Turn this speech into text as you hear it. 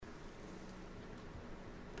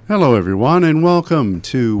Hello, everyone, and welcome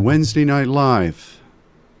to Wednesday Night Live.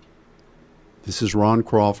 This is Ron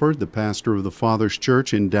Crawford, the pastor of the Father's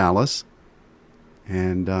Church in Dallas,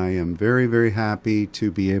 and I am very, very happy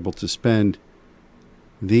to be able to spend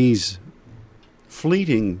these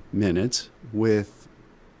fleeting minutes with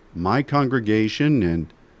my congregation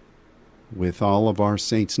and with all of our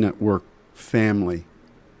Saints Network family.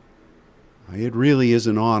 It really is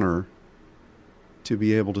an honor to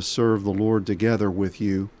be able to serve the Lord together with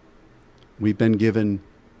you. We've been given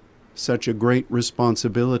such a great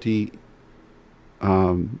responsibility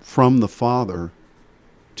from the Father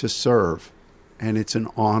to serve, and it's an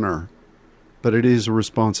honor, but it is a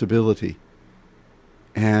responsibility.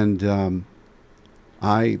 And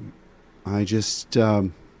I just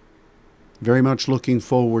very much looking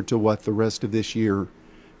forward to what the rest of this year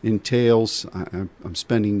entails. I'm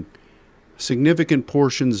spending significant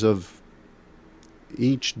portions of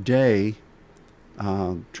each day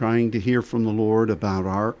trying to hear from the Lord about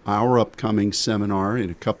our upcoming seminar in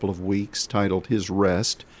a couple of weeks titled His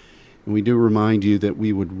Rest. And we do remind you that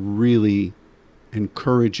we would really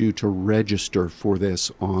encourage you to register for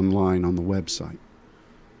this online on the website.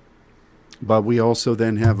 But we also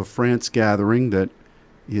then have a France gathering that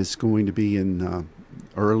is going to be in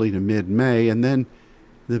early to mid-May, and then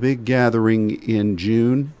the big gathering in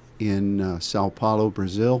June in Sao Paulo,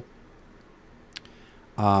 Brazil.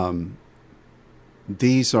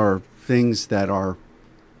 These are things that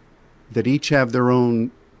each have their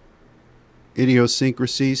own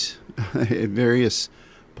idiosyncrasies, at various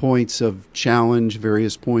points of challenge,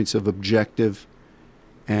 various points of objective,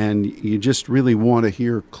 and you just really want to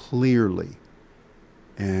hear clearly.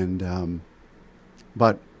 And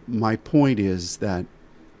but my point is that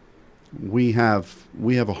we have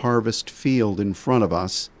a harvest field in front of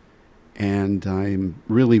us, and I'm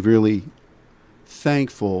really, really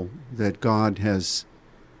thankful that God has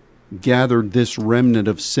gathered this remnant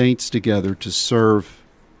of saints together to serve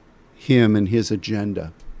Him and His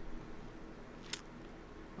agenda.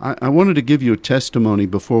 I wanted to give you a testimony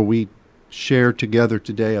before we share together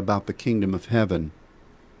today about the kingdom of heaven.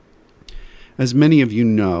 As many of you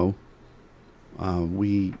know,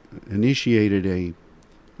 we initiated a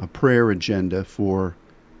prayer agenda for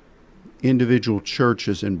individual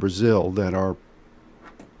churches in Brazil that are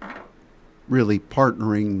really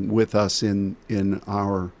partnering with us in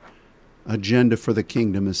our agenda for the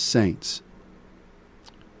kingdom as saints.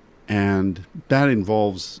 And that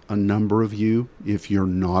involves a number of you. If you're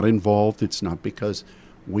not involved, it's not because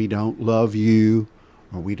we don't love you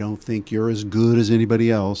or we don't think you're as good as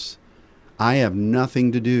anybody else. I have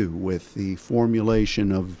nothing to do with the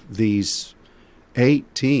formulation of these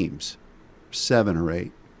 8 teams, 7 or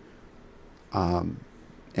 8.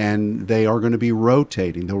 And they are going to be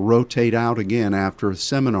rotating. They'll rotate out again after a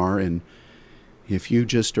seminar. And if you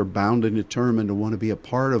just are bound and determined to want to be a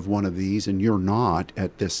part of one of these and you're not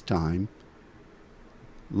at this time,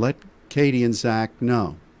 let Katie and Zach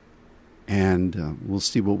know. And we'll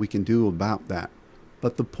see what we can do about that.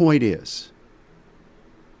 But the point is,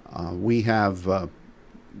 we have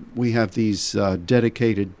these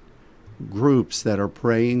dedicated groups that are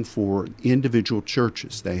praying for individual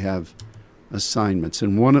churches. They have assignments.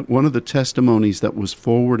 And one of the testimonies that was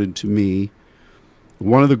forwarded to me,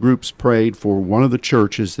 one of the groups prayed for one of the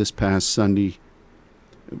churches this past Sunday.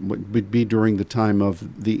 Would be during the time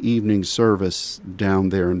of the evening service down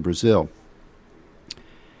there in Brazil.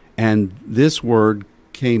 And this word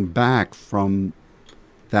came back from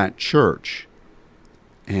that church.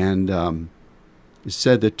 And it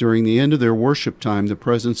said that during the end of their worship time, the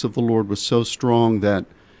presence of the Lord was so strong that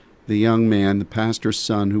the young man, the pastor's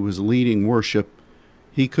son, who was leading worship,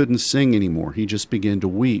 he couldn't sing anymore. He just began to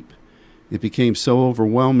weep. It became so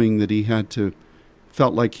overwhelming that he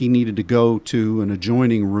felt like he needed to go to an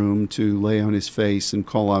adjoining room to lay on his face and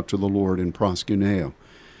call out to the Lord in proskuneo.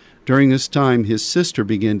 During this time, his sister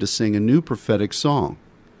began to sing a new prophetic song.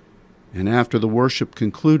 And after the worship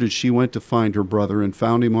concluded, she went to find her brother and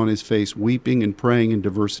found him on his face, weeping and praying in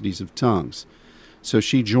diversities of tongues. So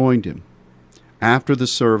she joined him. After the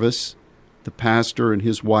service, the pastor and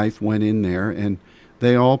his wife went in there, and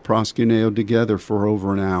they all proskuneoed together for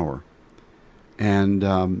over an hour. And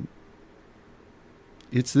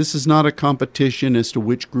this is not a competition as to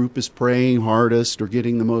which group is praying hardest or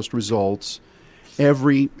getting the most results.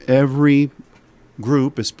 Every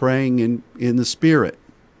group is praying in the Spirit,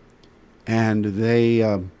 and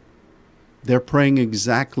they're praying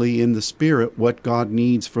exactly in the Spirit what God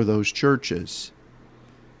needs for those churches.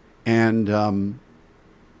 And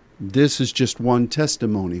this is just one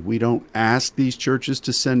testimony. We don't ask these churches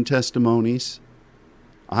to send testimonies.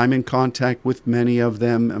 I'm in contact with many of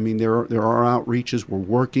them. I mean, there are outreaches. We're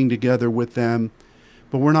working together with them,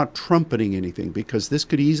 but we're not trumpeting anything because this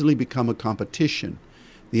could easily become a competition.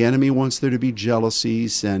 The enemy wants there to be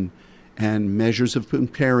jealousies and measures of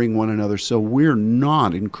comparing one another. So we're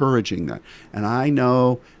not encouraging that. And I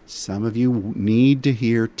know some of you need to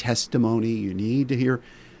hear testimony. You need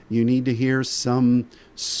to hear some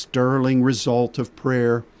sterling result of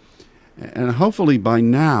prayer. And hopefully by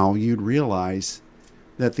now you'd realize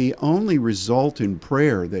that the only result in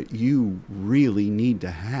prayer that you really need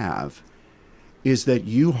to have is that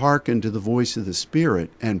you hearkened to the voice of the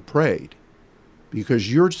Spirit and prayed,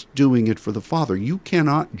 because you're doing it for the Father. You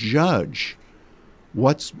cannot judge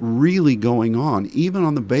what's really going on, even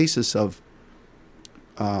on the basis of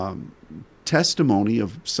testimony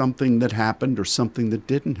of something that happened or something that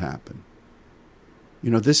didn't happen.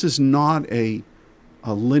 This is not a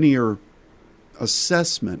linear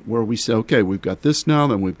assessment where we say, okay, we've got this now,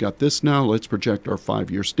 then we've got this now, let's project our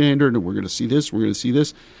 5-year standard, and we're going to see this, we're going to see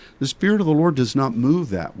this. The Spirit of the Lord does not move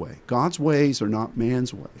that way. God's ways are not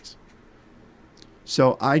man's ways.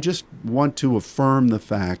 So I just want to affirm the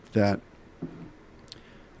fact that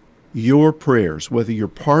your prayers, whether you're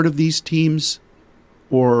part of these teams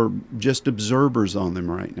or just observers on them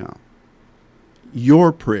right now,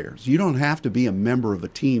 your prayers, you don't have to be a member of a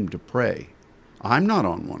team to pray. I'm not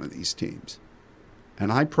on one of these teams.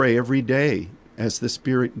 And I pray every day as the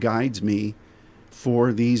Spirit guides me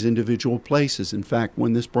for these individual places. In fact,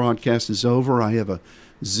 when this broadcast is over, I have a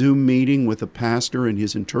Zoom meeting with a pastor and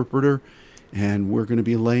his interpreter, and we're going to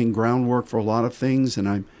be laying groundwork for a lot of things. And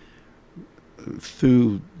I'm,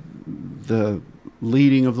 through the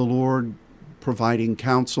leading of the Lord, providing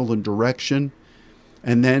counsel and direction.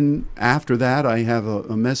 And then after that, I have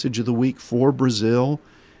a message of the week for Brazil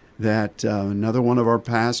that another one of our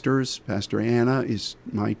pastors, Pastor Anna, is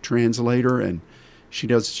my translator, and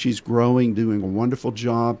she's growing, doing a wonderful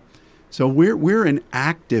job. So we're in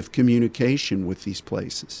active communication with these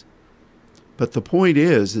places. But the point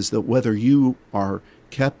is that whether you are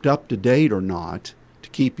kept up to date or not, to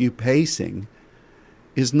keep you pacing,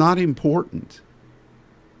 is not important.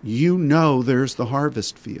 You know there's the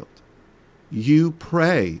harvest field. You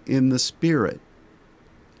pray in the Spirit.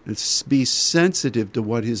 Be sensitive to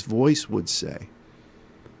what His voice would say.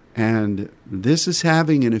 And this is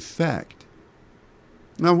having an effect.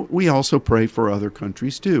 Now, we also pray for other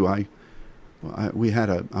countries too. We had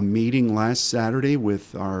a meeting last Saturday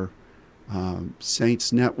with our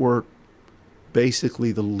Saints Network,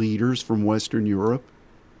 basically the leaders from Western Europe.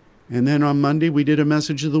 And then on Monday, we did a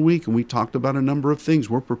message of the week, and we talked about a number of things.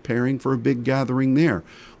 We're preparing for a big gathering there.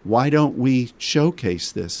 Why don't we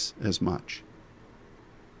showcase this as much?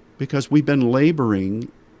 Because we've been laboring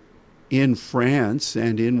in France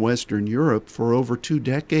and in Western Europe for over 2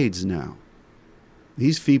 decades now.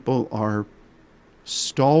 These people are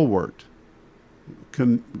stalwart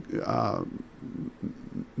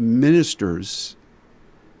ministers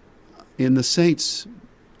in the saints'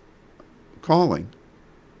 calling.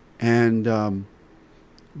 And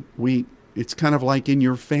it's kind of like in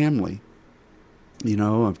your family.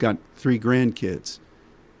 I've got 3 grandkids.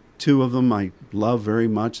 2 of them I love very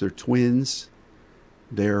much. They're twins.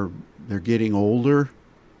 They're getting older.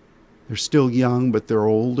 They're still young, but they're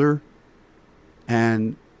older.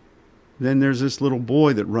 And then there's this little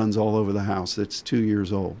boy that runs all over the house that's 2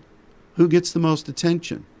 years old. Who gets the most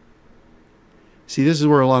attention? See, this is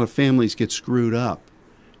where a lot of families get screwed up,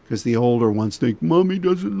 because the older ones think, Mommy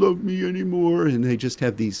doesn't love me anymore, and they just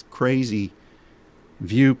have these crazy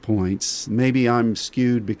viewpoints. Maybe I'm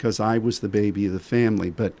skewed because I was the baby of the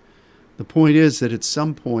family, but the point is that at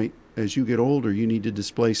some point, as you get older, you need to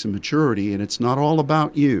display some maturity, and it's not all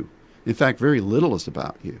about you. In fact, very little is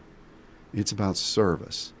about you. It's about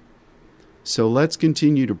service. So let's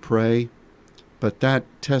continue to pray, but that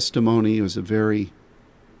testimony was a very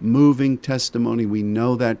moving testimony. We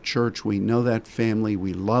know that church, we know that family,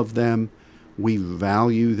 we love them, we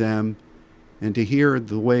value them, and to hear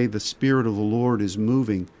the way the Spirit of the Lord is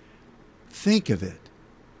moving, think of it.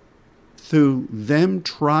 Through them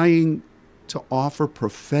trying to offer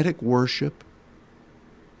prophetic worship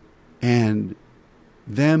and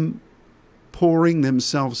them pouring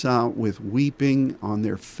themselves out with weeping on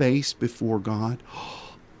their face before God.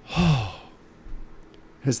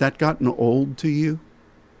 Has that gotten old to you?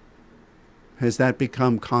 Has that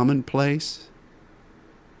become commonplace?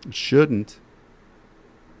 It shouldn't.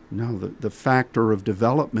 No, the factor of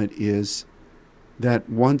development is that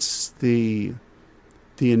once the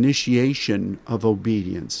initiation of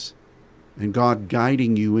obedience and God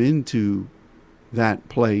guiding you into that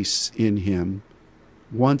place in Him,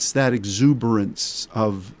 once that exuberance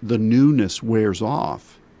of the newness wears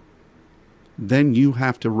off, then you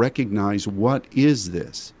have to recognize, what is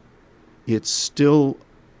this? It's still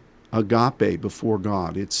agape before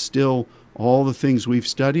God. It's still all the things we've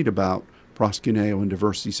studied about proskuneo and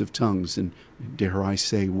diversities of tongues and, dare I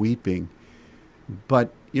say, weeping.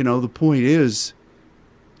 But, the point is,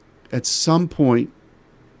 at some point,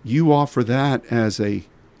 you offer that as a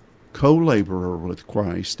co-laborer with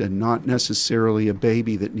Christ and not necessarily a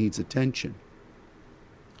baby that needs attention.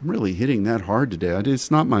 I'm really hitting that hard today. It's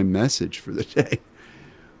not my message for the day.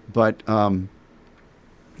 But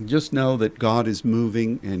just know that God is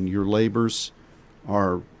moving and your labors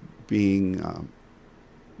are being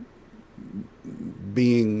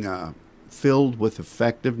filled with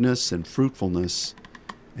effectiveness and fruitfulness,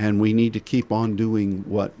 and we need to keep on doing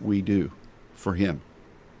what we do for Him.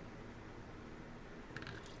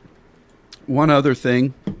 One other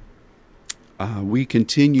thing, we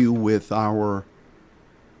continue with our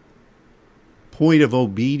point of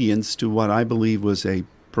obedience to what I believe was a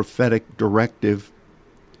prophetic directive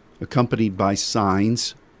accompanied by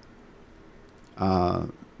signs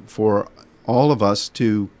for all of us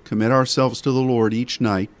to commit ourselves to the Lord each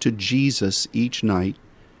night, to Jesus each night,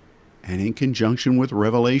 and in conjunction with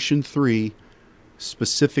Revelation 3,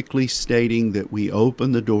 specifically stating that we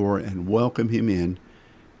open the door and welcome Him in,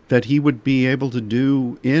 that He would be able to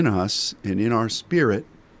do in us and in our spirit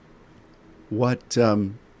what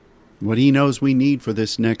He knows we need for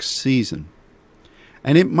this next season.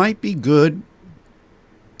 And it might be good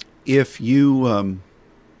if you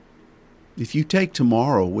take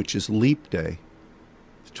tomorrow, which is Leap Day,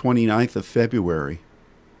 the 29th of February,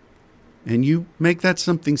 and you make that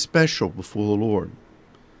something special before the Lord.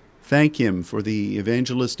 Thank Him for the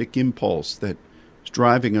evangelistic impulse that is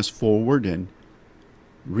driving us forward, and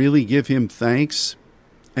really give Him thanks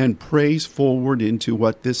and praise forward into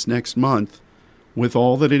what this next month, with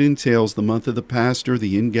all that it entails, the month of the pastor,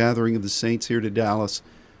 the ingathering of the saints here to Dallas,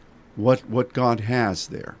 what God has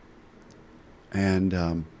there. And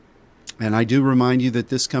I do remind you that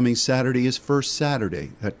this coming Saturday is First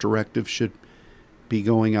Saturday. That directive should be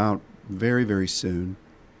going out very, very soon.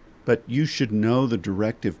 But you should know the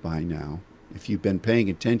directive by now, if you've been paying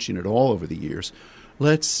attention at all over the years.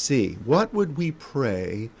 Let's see. What would we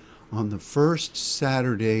pray on the first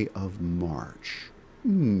Saturday of March?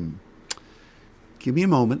 Give me a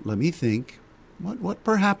moment. Let me think. What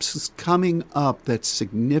perhaps is coming up that's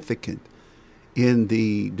significant in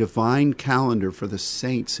the divine calendar for the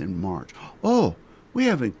saints in March? Oh, we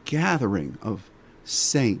have a gathering of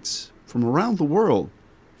saints from around the world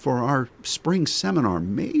for our spring seminar.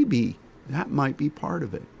 Maybe that might be part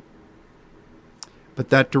of it. But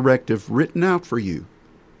that directive written out for you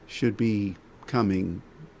should be coming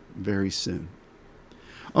very soon.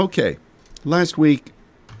 Okay, last week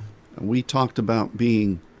we talked about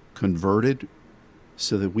being converted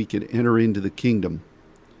so that we could enter into the kingdom.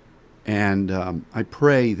 And I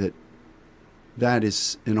pray that that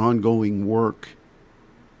is an ongoing work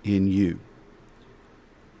in you.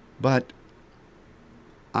 But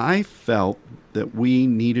I felt that we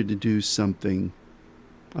needed to do something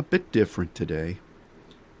a bit different today.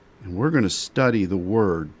 And we're going to study the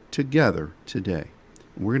Word together today.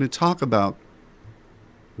 We're going to talk about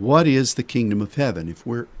what is the kingdom of heaven. If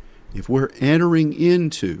we're entering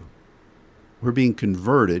into, we're being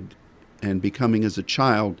converted and becoming as a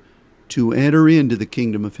child to enter into the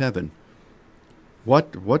kingdom of heaven.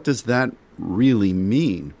 What does that really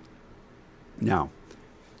mean? Now,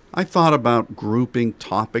 I thought about grouping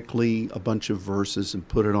topically a bunch of verses and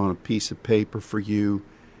put it on a piece of paper for you.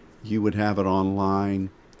 You would have it online.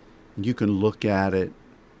 You can look at it,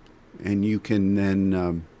 and you can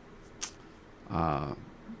then,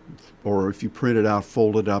 or if you print it out,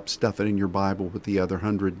 fold it up, stuff it in your Bible with the other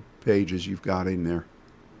 100 pages you've got in there.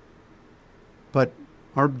 But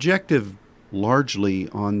our objective largely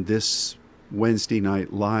on this Wednesday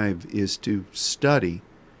night live is to study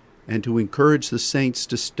and to encourage the saints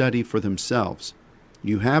to study for themselves.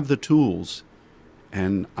 You have the tools,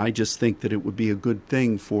 and I just think that it would be a good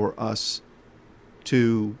thing for us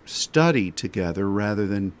to study together rather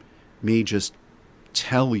than me just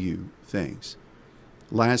tell you things.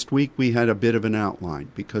 Last week we had a bit of an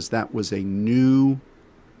outline because that was a new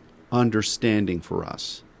understanding for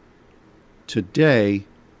us. Today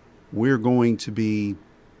we're going to be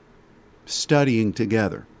studying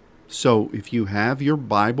together. So if you have your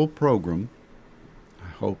Bible program, I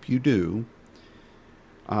hope you do,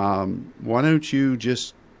 why don't you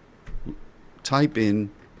just type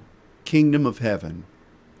in Kingdom of Heaven,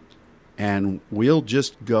 and we'll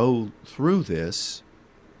just go through this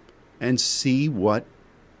and see what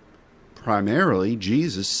primarily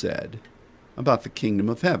Jesus said about the kingdom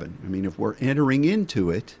of heaven. I mean, if we're entering into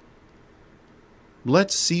it,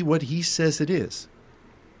 Let's see what he says it is.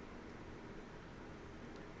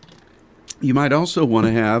 You might also want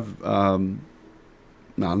to have,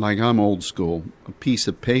 not like I'm old school, a piece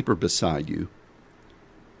of paper beside you.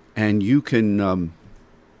 And you can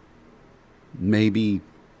maybe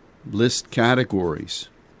list categories.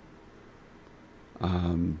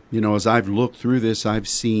 As I've looked through this, I've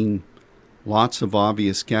seen lots of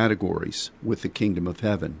obvious categories with the kingdom of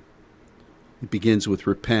heaven. It begins with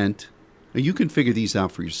repent. Now, you can figure these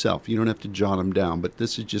out for yourself. You don't have to jot them down, but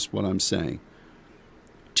this is just what I'm saying.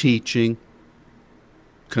 Teaching,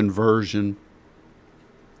 conversion,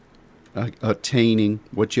 attaining,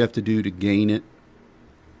 what you have to do to gain it,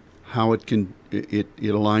 how it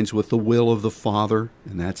aligns with the will of the Father,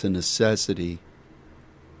 and that's a necessity.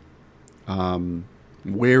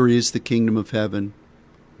 Where is the kingdom of heaven?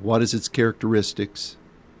 What is its characteristics?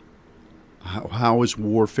 How is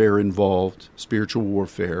warfare involved, spiritual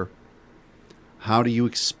warfare? How do you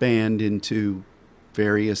expand into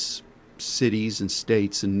various cities and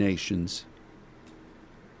states and nations?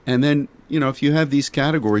 And then, if you have these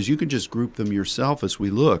categories, you can just group them yourself as we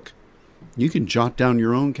look. You can jot down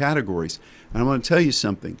your own categories. And I'm going to tell you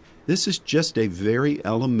something. This is just a very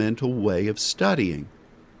elemental way of studying.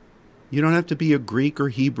 You don't have to be a Greek or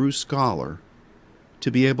Hebrew scholar to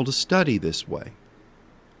be able to study this way.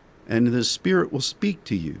 And the Spirit will speak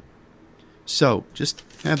to you. So, just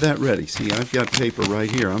have that ready. See, I've got paper right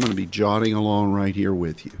here. I'm going to be jotting along right here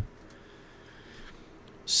with you.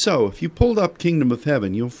 So, if you pulled up Kingdom of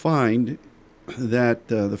Heaven, you'll find that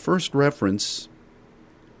the first reference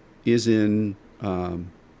is in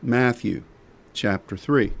Matthew chapter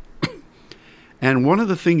 3. And one of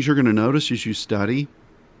the things you're going to notice as you study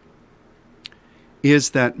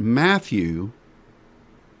is that Matthew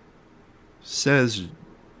says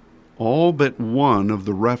all but one of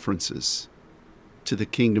the references to the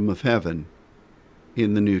kingdom of heaven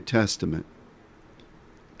in the New Testament.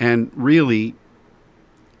 And really,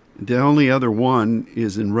 the only other one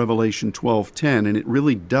is in Revelation 12:10, and it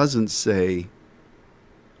really doesn't say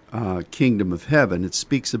kingdom of heaven. It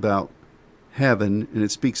speaks about heaven, and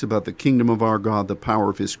it speaks about the kingdom of our God, the power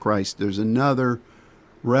of his Christ. There's another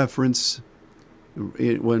reference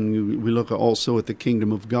when we look also at the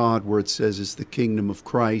kingdom of God, where it says it's the kingdom of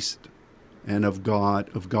Christ and of God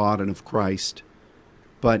and of Christ.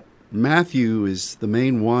 But Matthew is the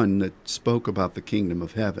main one that spoke about the kingdom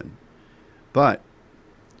of heaven. But,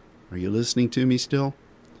 are you listening to me still?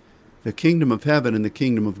 The kingdom of heaven and the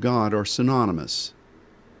kingdom of God are synonymous.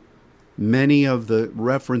 Many of the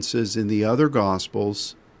references in the other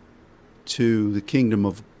Gospels to the kingdom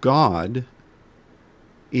of God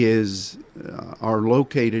are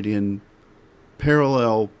located in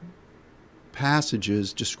parallel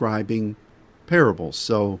passages describing parables.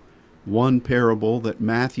 So one parable that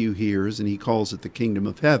Matthew hears, and he calls it the kingdom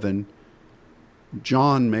of heaven,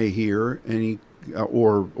 John may hear, and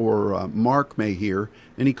or Mark may hear,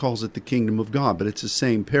 and he calls it the kingdom of God, but it's the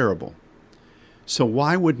same parable. So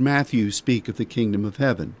why would Matthew speak of the kingdom of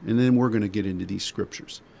heaven? And then we're going to get into these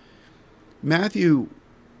scriptures. Matthew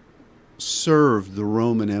served the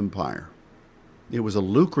Roman Empire. It was a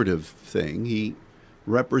lucrative thing. He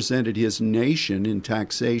represented his nation in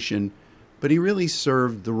taxation, but he really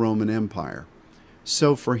served the Roman Empire.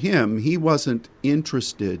 So for him, he wasn't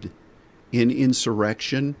interested in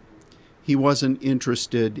insurrection. He wasn't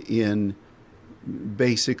interested in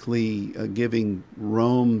basically giving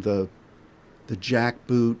Rome the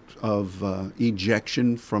jackboot of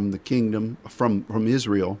ejection from the kingdom, from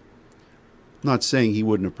Israel. I'm not saying he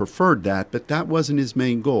wouldn't have preferred that, but that wasn't his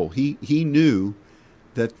main goal. He knew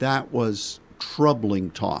that was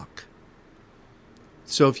troubling talk.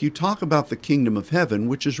 So if you talk about the kingdom of heaven,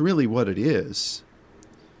 which is really what it is,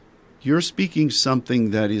 you're speaking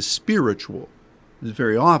something that is spiritual. It's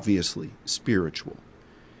very obviously spiritual.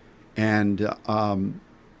 And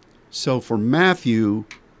so for Matthew,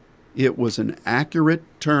 it was an accurate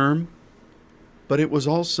term, but it was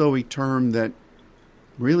also a term that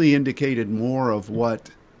really indicated more of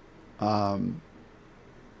what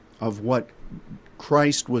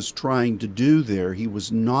Christ was trying to do there. He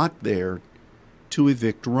was not there to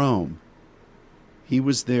evict Rome. He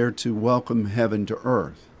was there to welcome heaven to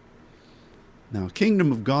earth. Now,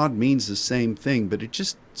 kingdom of God means the same thing, but it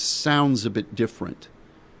just sounds a bit different.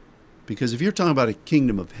 Because if you're talking about a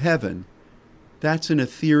kingdom of heaven, that's an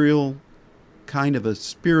ethereal kind of a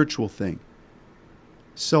spiritual thing.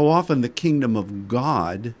 So often the kingdom of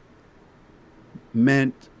God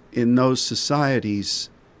meant in those societies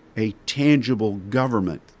a tangible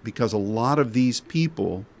government, because a lot of these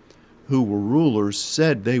people who were rulers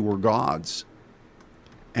said they were gods.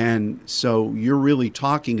 And so you're really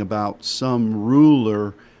talking about some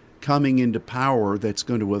ruler coming into power that's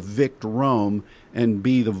going to evict Rome and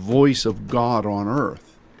be the voice of God on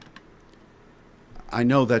earth. I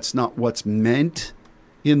know that's not what's meant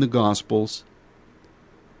in the Gospels,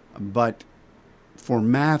 but for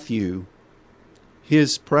Matthew,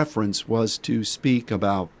 his preference was to speak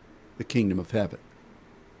about the kingdom of heaven.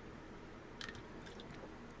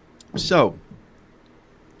 So,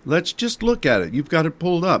 let's just look at it. You've got it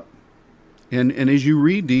pulled up. And as you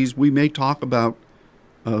read these, we may talk about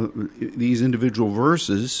these individual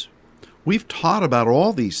verses. We've taught about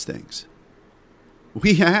all these things.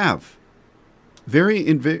 We have.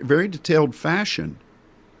 In very detailed fashion.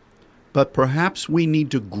 But perhaps we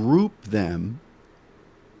need to group them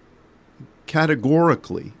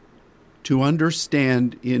categorically to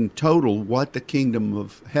understand in total what the kingdom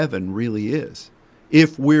of heaven really is,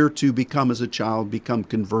 if we're to become as a child, become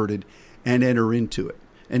converted, and enter into it.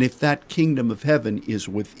 And if that kingdom of heaven is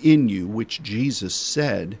within you, which Jesus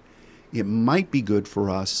said, it might be good for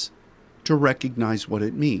us to recognize what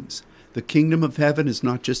it means. The kingdom of heaven is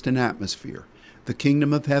not just an atmosphere. The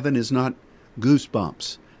kingdom of heaven is not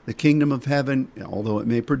goosebumps. The kingdom of heaven, although it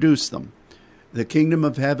may produce them, the kingdom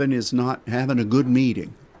of heaven is not having a good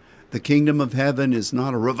meeting. The kingdom of heaven is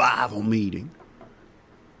not a revival meeting.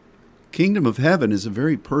 Kingdom of heaven is a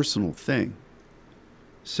very personal thing.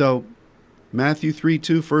 So, Matthew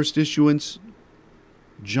 3:2, first issuance.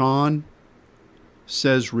 John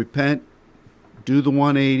says, repent, do the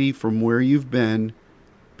 180 from where you've been,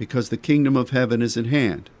 because the kingdom of heaven is at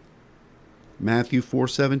hand. Matthew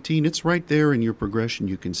 4:17, it's right there in your progression,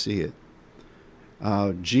 you can see it.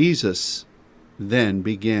 Jesus then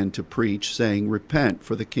began to preach, saying, repent,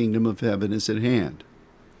 for the kingdom of heaven is at hand.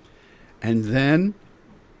 And then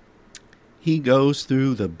he goes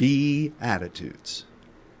through the Beatitudes.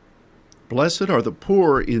 Blessed are the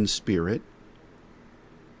poor in spirit,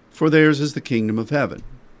 for theirs is the kingdom of heaven.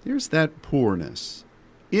 There's that poorness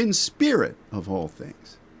in spirit of all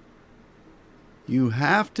things. You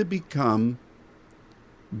have to become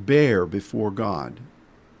bare before God,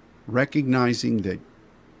 recognizing that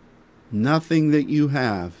nothing that you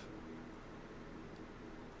have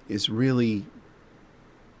is really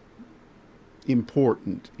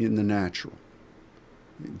important in the natural.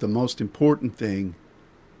 The most important thing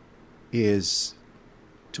is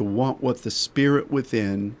to want what the Spirit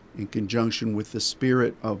within, in conjunction with the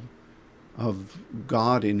Spirit of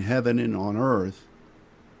God in heaven and on earth,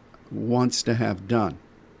 wants to have done.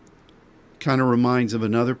 Kind of reminds of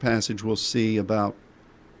another passage we'll see about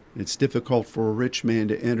it's difficult for a rich man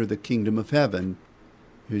to enter the kingdom of heaven.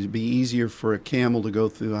 It would be easier for a camel to go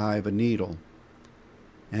through the eye of a needle.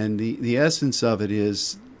 And the essence of it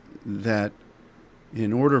is that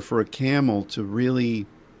in order for a camel to really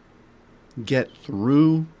get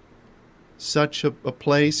through such a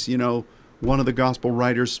place, one of the gospel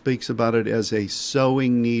writers speaks about it as a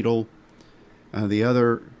sewing needle. The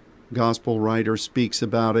other gospel writer speaks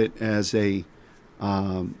about it as a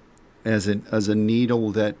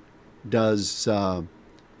needle that does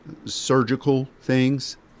surgical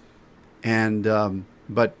things, and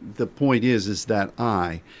but the point is that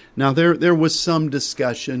eye. Now there was some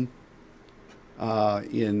discussion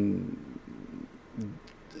in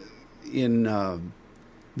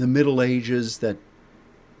the Middle Ages that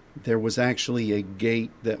there was actually a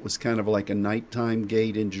gate that was kind of like a nighttime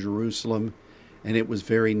gate in Jerusalem, and it was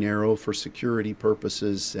very narrow for security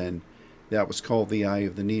purposes, and that was called the Eye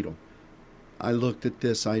of the Needle. I looked at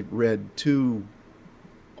this. I read 2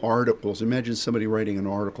 articles. Imagine somebody writing an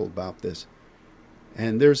article about this.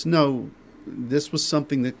 And this was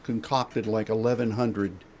something that concocted like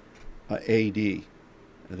 1100 AD,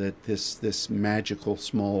 that this magical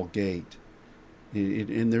small gate.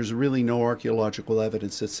 And there's really no archaeological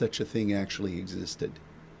evidence that such a thing actually existed.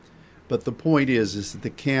 But the point is that the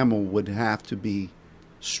camel would have to be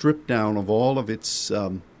stripped down of all of its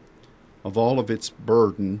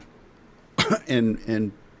burden,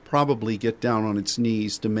 and probably get down on its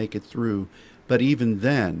knees to make it through. But even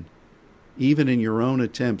then, even in your own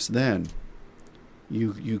attempts then,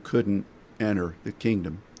 you couldn't enter the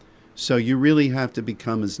kingdom. So you really have to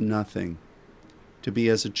become as nothing, to be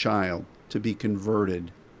as a child, to be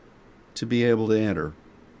converted, to be able to enter.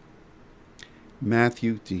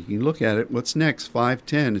 Matthew, you can look at it. What's next?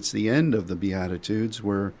 5:10. It's the end of the Beatitudes,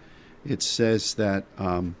 where it says that,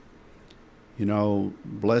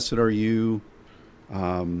 blessed are you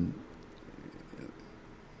who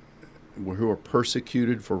are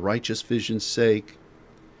persecuted for righteous vision's sake.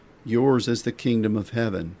 Yours is the kingdom of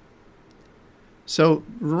heaven. So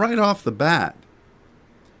right off the bat,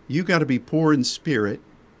 you got to be poor in spirit,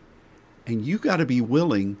 And you got to be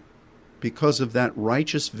willing, because of that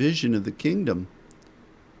righteous vision of the kingdom,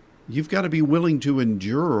 you've got to be willing to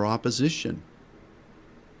endure opposition.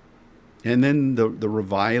 And then the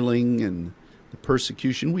reviling and the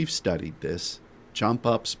persecution, we've studied this. Jump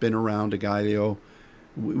up, spin around, Agailio.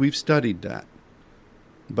 We've studied that.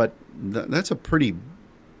 But that's a pretty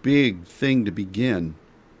big thing to begin.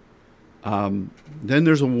 Then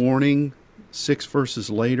there's a warning 6 verses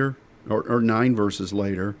later, or 9 verses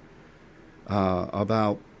later,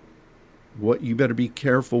 about what you better be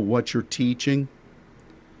careful what you're teaching.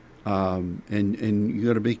 And you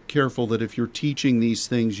got to be careful that if you're teaching these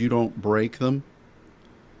things, you don't break them.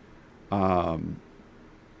 And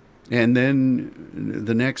then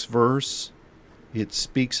the next verse, it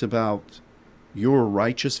speaks about your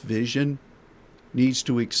righteous vision needs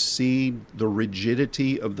to exceed the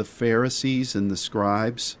rigidity of the Pharisees and the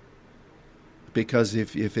scribes. Because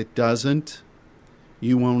if it doesn't,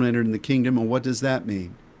 you won't enter in the kingdom. And what does that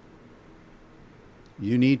mean?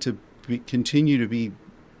 You need to continue to be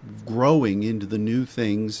growing into the new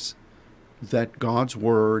things that God's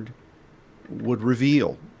Word would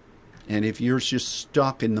reveal. And if you're just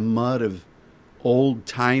stuck in the mud of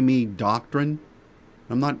old-timey doctrine,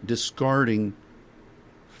 I'm not discarding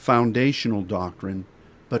foundational doctrine,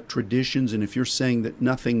 but traditions, and if you're saying that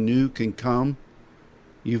nothing new can come,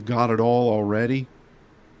 you've got it all already,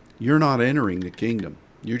 you're not entering the kingdom.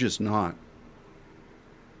 You're just not.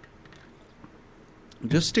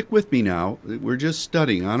 Just stick with me now. We're just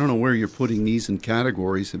studying. I don't know where you're putting these in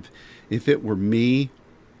categories. If it were me,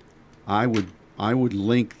 I would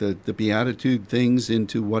link the Beatitude things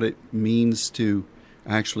into what it means to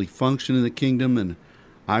actually function in the kingdom, and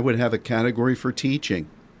I would have a category for teaching,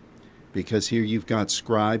 because here you've got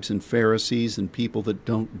scribes and Pharisees and people that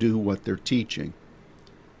don't do what they're teaching.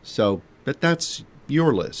 So, but that's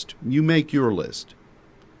your list. You make your list.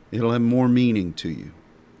 It'll have more meaning to you.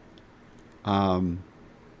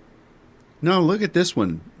 Now look at this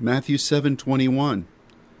one, Matthew 7:21.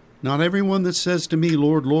 Not everyone that says to me,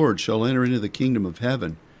 Lord, Lord, shall enter into the kingdom of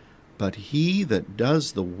heaven, but he that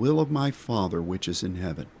does the will of my Father which is in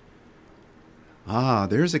heaven.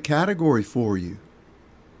 There's a category for you.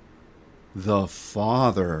 The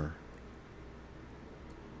Father.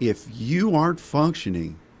 If you aren't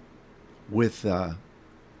functioning with a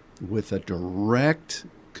direct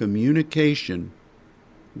communication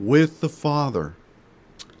with the Father,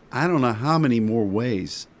 I don't know how many more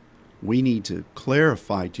ways we need to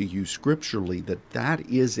clarify to you scripturally that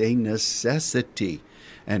is a necessity.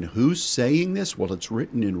 And who's saying this? Well, it's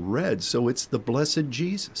written in red, so it's the blessed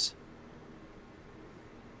Jesus.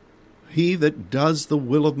 He that does the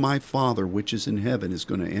will of my Father which is in heaven is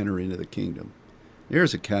going to enter into the kingdom.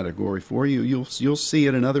 There's a category for you. You'll see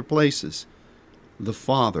it in other places. The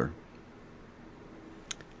Father.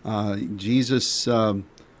 Jesus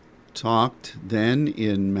talked then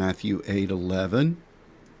in Matthew 8:11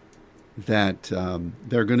 that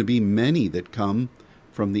there are going to be many that come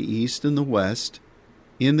from the east and the west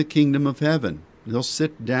in the kingdom of heaven. They'll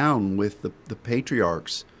sit down with the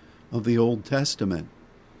patriarchs of the Old Testament.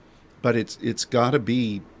 But it's got to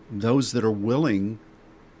be those that are willing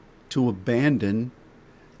to abandon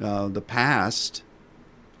the past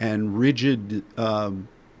and rigid, what's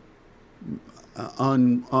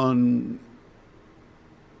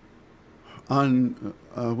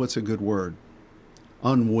a good word?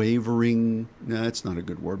 Unwavering. No, that's not a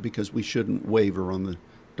good word, because we shouldn't waver on the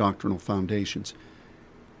doctrinal foundations.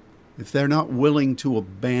 If they're not willing to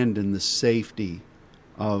abandon the safety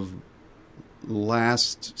of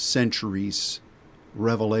last century's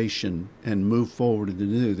revelation and move forward to the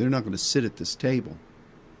new, they're not going to sit at this table.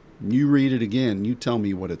 You read it again, you tell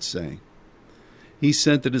me what it's saying. He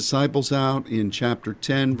sent the disciples out in chapter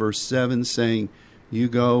 10, verse 7, saying, you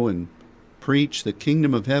go and preach, the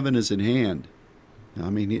kingdom of heaven is at hand.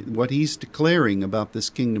 I mean, what he's declaring about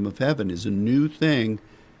this kingdom of heaven is a new thing,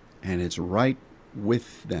 and it's right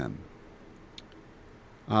with them.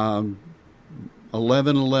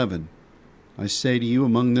 11:11. I say to you,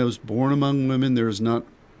 among those born among women, there is not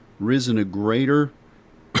risen a greater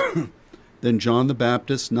than John the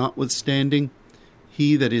Baptist. Notwithstanding,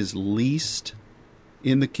 he that is least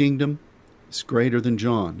in the kingdom is greater than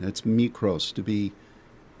John. That's mikros, to be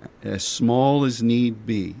as small as need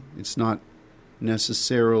be. It's not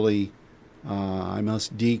necessarily I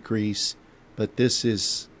must decrease, but this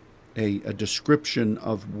is a description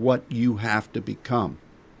of what you have to become.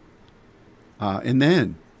 And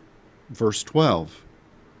then, verse 12,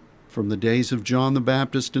 from the days of John the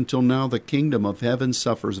Baptist until now, the kingdom of heaven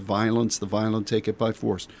suffers violence, the violent take it by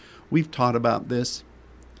force. We've taught about this,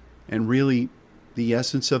 and really the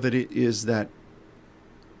essence of it is that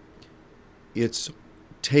it's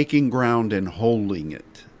taking ground and holding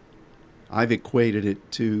it. I've equated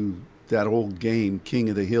it to that old game, King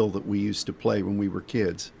of the Hill, that we used to play when we were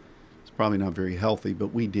kids. It's probably not very healthy,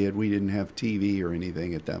 but we did. We didn't have TV or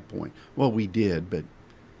anything at that point. Well, we did, but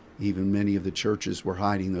even many of the churches were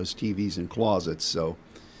hiding those TVs in closets, so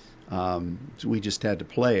we just had to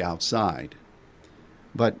play outside.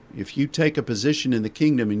 But if you take a position in the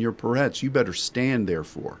kingdom in your parets, you better stand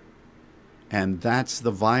therefore. And that's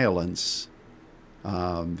the violence.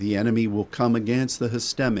 The enemy will come against the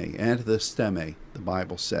histeme, antithisteme, the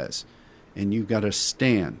Bible says. And you've got to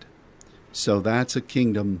stand. So that's a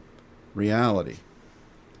kingdom reality.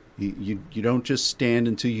 You don't just stand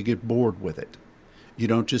until you get bored with it. You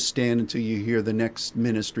don't just stand until you hear the next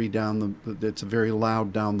ministry that's very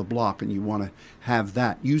loud down the block and you want to have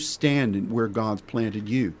that. You stand where God's planted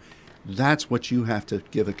you. That's what you have to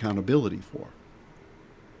give accountability for.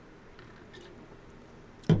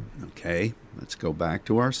 Okay, let's go back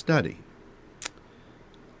to our study.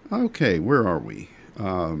 Okay, where are we?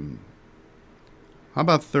 How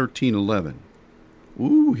about 13:11?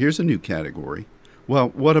 Ooh, here's a new category. Well,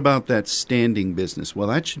 what about that standing business? Well,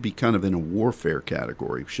 that should be kind of in a warfare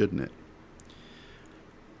category, shouldn't it?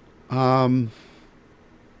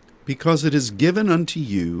 Because it is given unto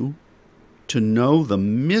you to know the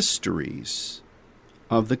mysteries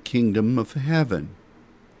of the kingdom of heaven,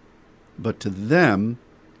 but to them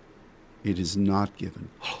it is not given.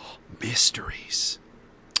 Mysteries.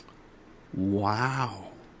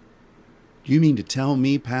 Wow. Do you mean to tell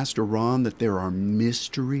me, Pastor Ron, that there are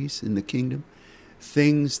mysteries in the kingdom?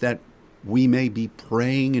 Things that we may be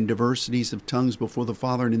praying in diversities of tongues before the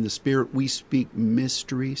Father, and in the Spirit we speak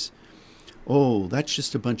mysteries. Oh, that's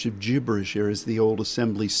just a bunch of gibberish, or as the old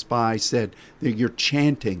assembly spy said, that you're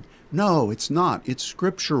chanting. No, it's not. It's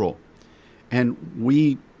scriptural. And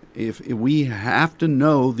if we have to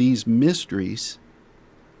know these mysteries,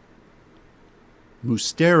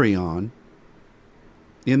 mysterion,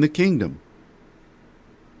 in the kingdom.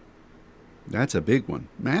 That's a big one.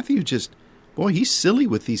 Matthew boy, he's silly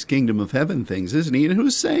with these kingdom of heaven things, isn't he? And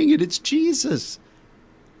who's saying it? It's Jesus,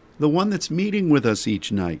 the one that's meeting with us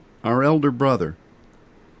each night, our elder brother.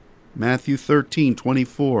 Matthew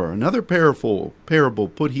 13:24, another parable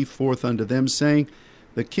put he forth unto them, saying,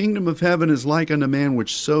 the kingdom of heaven is like unto a man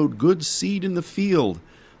which sowed good seed in the field.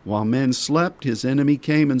 While men slept, his enemy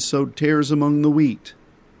came and sowed tares among the wheat.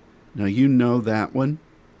 Now you know that one.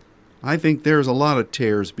 I think there's a lot of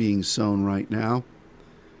tares being sown right now.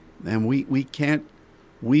 And we've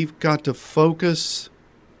got to focus.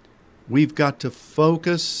 We've got to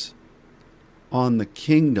focus on the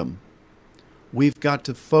kingdom. We've got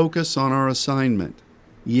to focus on our assignment.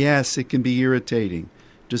 Yes, it can be irritating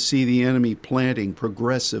to see the enemy planting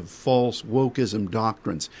progressive, false wokeism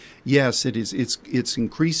doctrines. Yes, it's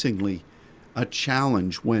increasingly a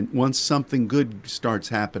challenge once something good starts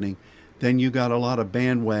happening, then you got a lot of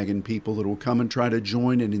bandwagon people that will come and try to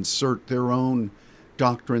join and insert their own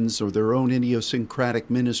doctrines or their own idiosyncratic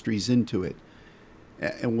ministries into it.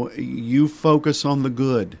 And you focus on the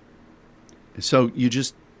good. So you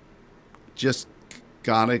just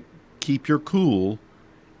got to keep your cool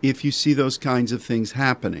if you see those kinds of things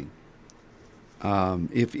happening.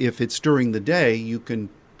 If it's during the day, you can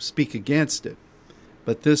speak against it.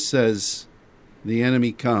 But this says the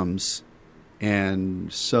enemy comes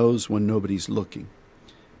and sows when nobody's looking.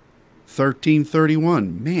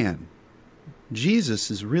 13:31, man,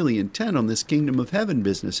 Jesus is really intent on this kingdom of heaven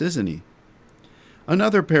business, isn't he?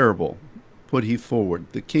 Another parable put he forward.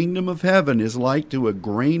 The kingdom of heaven is like to a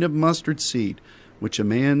grain of mustard seed, which a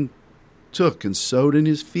man took and sowed in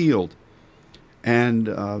his field. And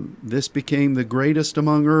this became the greatest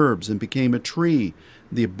among herbs and became a tree.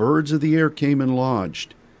 The birds of the air came and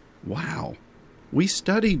lodged. Wow. We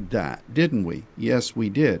studied that, didn't we? Yes, we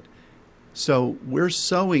did. So we're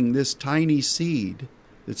sowing this tiny seed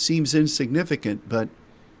that seems insignificant, but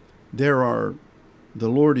the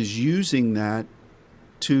Lord is using that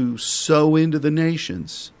to sow into the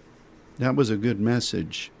nations. That was a good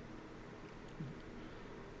message.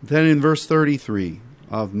 Then in verse 33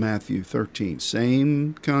 of Matthew 13,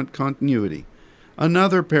 same continuity.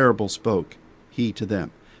 Another parable spoke he to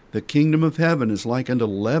them. The kingdom of heaven is like unto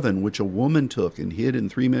leaven, which a woman took and hid in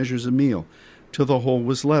 3 measures of meal, till the whole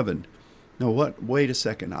was leavened. Now what? Wait a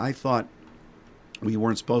second. I thought we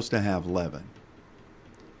weren't supposed to have leaven.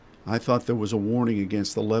 I thought there was a warning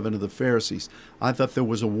against the leaven of the Pharisees. I thought there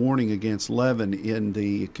was a warning against leaven in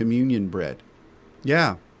the communion bread.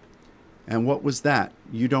 Yeah. And what was that?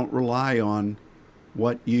 You don't rely on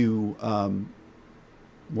what your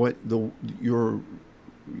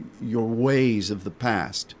ways of the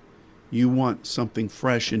past. You want something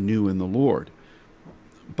fresh and new in the Lord.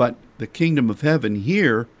 But the kingdom of heaven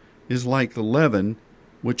here is like the leaven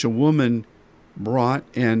which a woman brought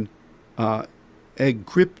and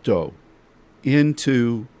eggcrypto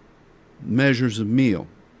into measures of meal.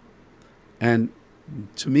 And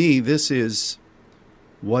to me, this is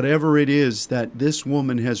whatever it is that this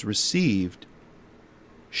woman has received,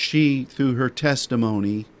 she, through her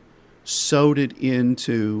testimony, sowed it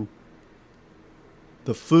into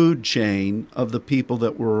the food chain of the people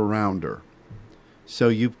that were around her. So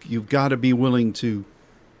you've got to be willing to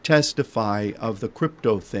testify of the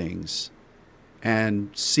crypto things and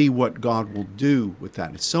see what God will do with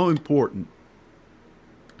that. It's so important.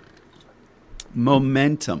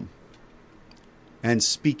 Momentum and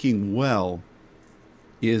speaking well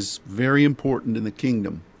is very important in the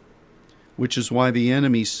kingdom, which is why the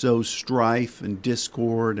enemy sows strife and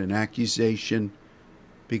discord and accusation,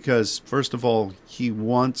 because first of all, he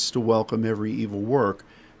wants to welcome every evil work,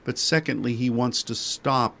 but secondly, he wants to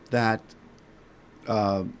stop that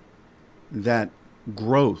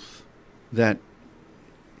growth that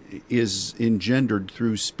is engendered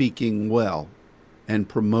through speaking well and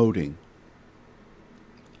promoting.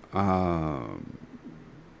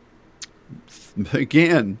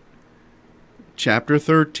 Again, chapter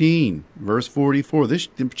 13, verse 44.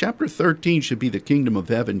 Chapter 13 should be the kingdom of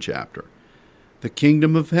heaven chapter. The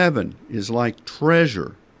kingdom of heaven is like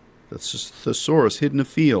treasure, the thesaurus hidden in a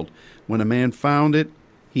field. When a man found it,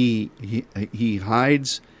 he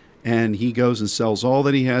hides, and he goes and sells all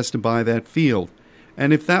that he has to buy that field.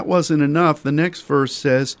 And if that wasn't enough, the next verse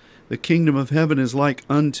says, the kingdom of heaven is like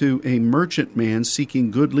unto a merchant man seeking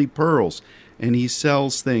goodly pearls, and he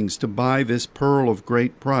sells things to buy this pearl of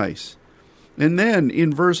great price. And then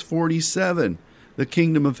in verse 47, the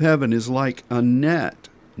kingdom of heaven is like a net,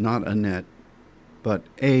 not a net, but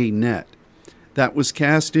a net, that was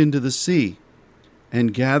cast into the sea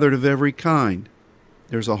and gathered of every kind.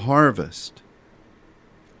 There's a harvest.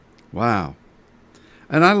 Wow.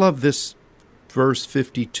 And I love this verse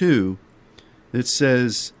 52 that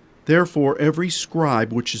says, therefore every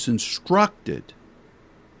scribe which is instructed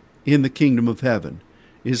in the kingdom of heaven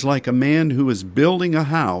is like a man who is building a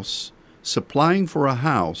house, supplying for a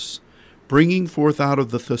house, bringing forth out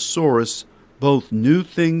of the thesaurus both new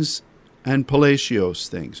things and palacios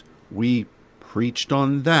things. We preached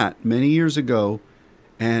on that many years ago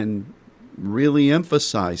and really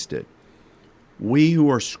emphasized it. We who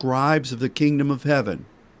are scribes of the kingdom of heaven,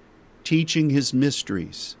 teaching his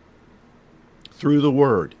mysteries through the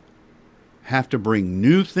word, have to bring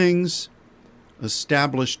new things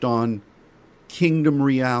established on kingdom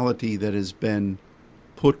reality that has been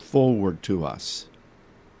put forward to us.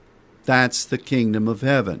 That's the kingdom of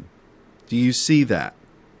heaven. Do you see that?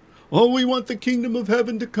 Oh, we want the kingdom of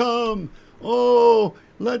heaven to come. Oh,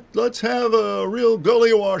 let's have a real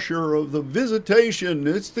gully washer of the visitation.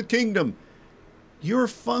 It's the kingdom. You're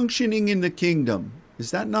functioning in the kingdom. Is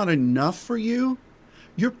that not enough for you?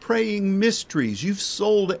 You're praying mysteries. You've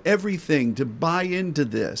sold everything to buy into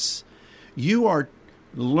this. You are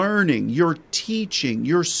learning. You're teaching.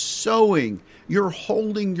 You're sowing. You're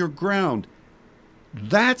holding your ground.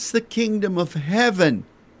 That's the kingdom of heaven.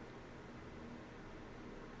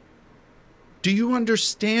 Do you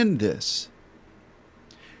understand this?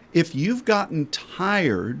 If you've gotten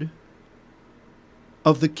tired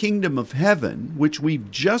of the kingdom of heaven, which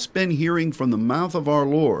we've just been hearing from the mouth of our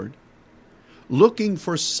Lord, looking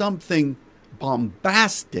for something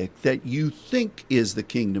bombastic that you think is the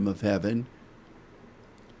kingdom of heaven,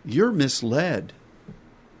 you're misled.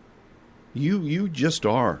 You just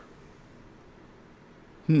are.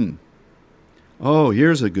 Oh,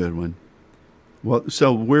 here's a good one. Well,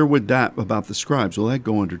 so where would that about the scribes? Well, that'd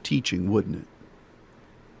go under teaching, wouldn't it?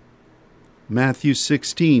 Matthew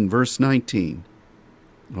 16, verse 19.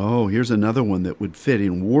 Oh, here's another one that would fit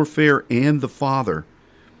in warfare and the Father.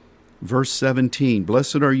 Verse 17,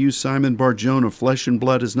 blessed are you, Simon Bar-Jonah, flesh and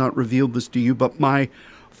blood has not revealed this to you, but my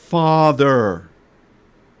Father.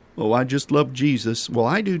 Oh, I just love Jesus. Well,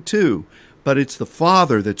 I do too, but it's the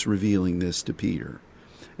Father that's revealing this to Peter.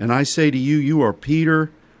 And I say to you, you are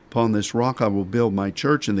Peter. Upon this rock I will build my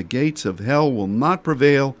church, and the gates of hell will not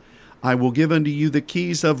prevail. I will give unto you the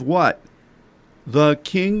keys of what? The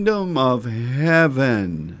kingdom of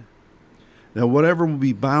heaven. Now, whatever will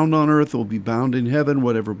be bound on earth will be bound in heaven.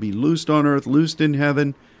 Whatever will be loosed on earth, loosed in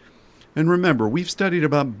heaven. And remember, we've studied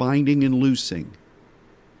about binding and loosing.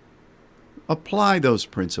 Apply those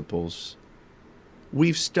principles.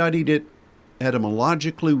 We've studied it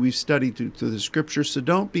etymologically. We've studied through the scripture. So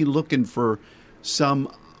don't be looking for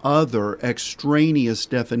some other extraneous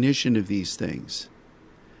definition of these things.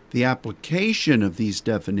 The application of these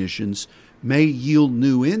definitions may yield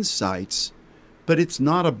new insights, but it's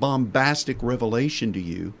not a bombastic revelation to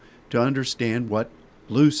you to understand what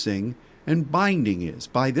loosing and binding is.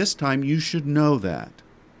 By this time, you should know that.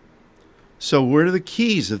 So where do the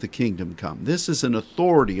keys of the kingdom come? This is an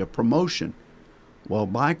authority, a promotion. Well,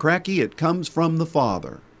 by cracky, it comes from the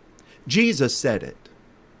Father. Jesus said it.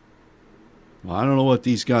 Well, I don't know what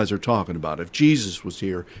these guys are talking about. If Jesus was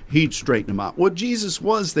here, he'd straighten them out. Well, Jesus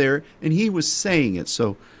was there, and he was saying it.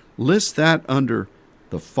 So list that under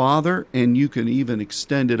the Father, and you can even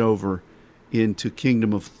extend it over into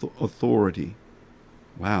kingdom of authority.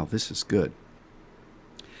 Wow, this is good.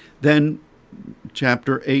 Then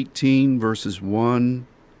chapter 18, verses 1,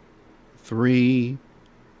 3,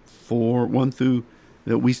 4, 1 through...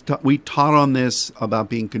 We taught on this about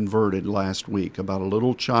being converted last week, about a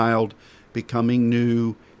little child becoming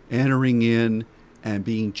new, entering in, and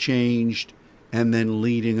being changed, and then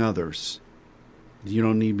leading others. You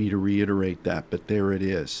don't need me to reiterate that, but there it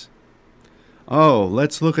is. Oh,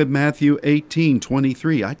 let's look at Matthew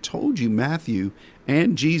 18:23. I told you Matthew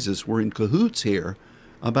and Jesus were in cahoots here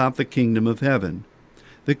about the kingdom of heaven.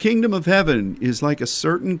 The kingdom of heaven is like a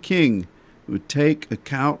certain king who would take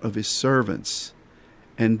account of his servants.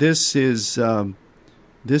 And this is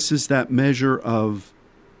that measure of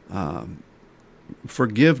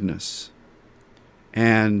forgiveness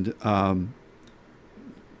and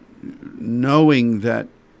knowing that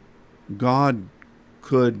God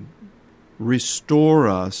could restore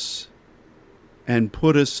us and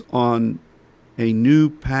put us on a new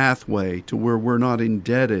pathway to where we're not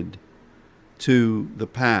indebted to the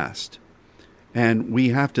past. And we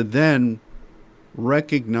have to then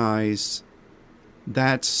recognize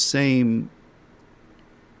that same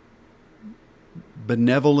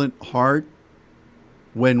benevolent heart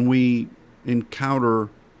when we encounter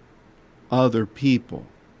other people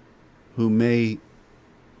who may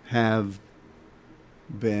have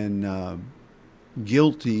been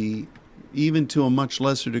guilty, even to a much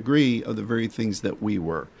lesser degree, of the very things that we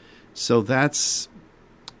were. So that's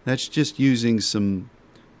just using some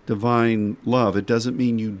divine love. It doesn't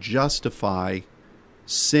mean you justify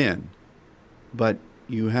sin, but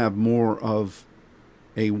you have more of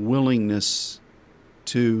a willingness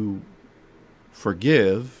to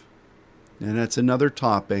forgive. And that's another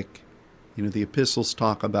topic. The epistles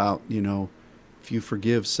talk about, if you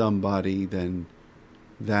forgive somebody, then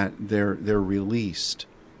that they're released.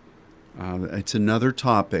 It's another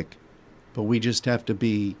topic, but we just have to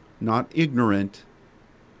be not ignorant,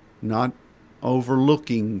 not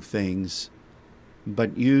overlooking things,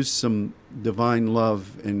 but use some divine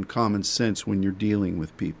love and common sense when you're dealing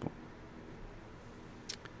with people.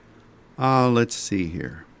 Let's see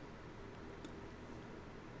here.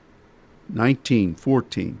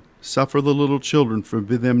 19:14. Suffer the little children,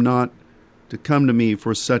 forbid them not to come to me,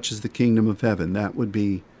 for such is the kingdom of heaven. That would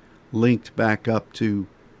be linked back up to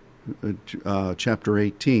chapter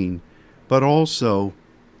 18, but also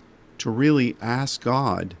to really ask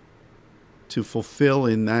God to fulfill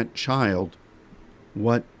in that child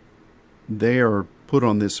what they are put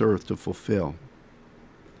on this earth to fulfill.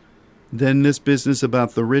 Then this business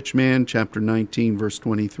about the rich man, chapter 19, verse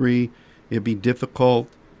 23, it'd be difficult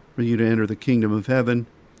for you to enter the kingdom of heaven.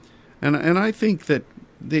 And I think that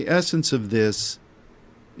the essence of this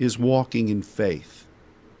is walking in faith.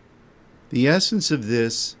 The essence of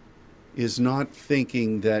this is not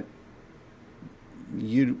thinking that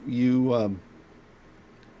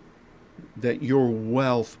that your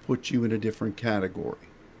wealth puts you in a different category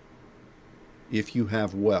if you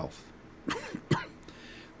have wealth.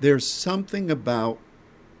 There's something about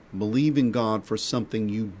believing God for something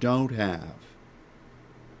you don't have.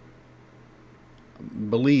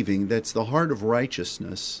 Believing that's the heart of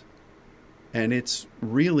righteousness, and it's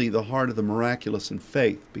really the heart of the miraculous in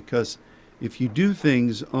faith, because if you do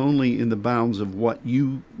things only in the bounds of what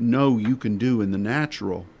you know you can do in the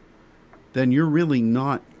natural, then you're really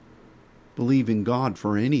not believing God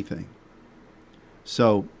for anything.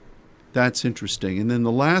 So that's interesting. And then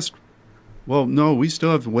the last, we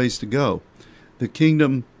still have ways to go. The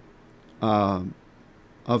kingdom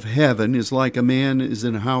of heaven is like a man is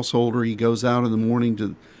in a householder. He goes out in the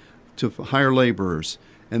morning to hire laborers,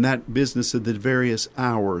 and that business of the various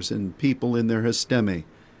hours and people in their histemi.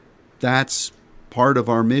 That's part of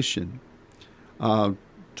our mission.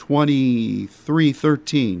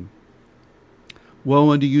 23:13.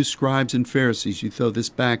 Woe unto you, scribes and Pharisees. You throw this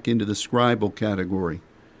back into the scribal category.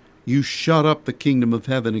 You shut up the kingdom of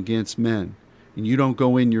heaven against men, and you don't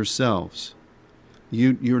go in yourselves.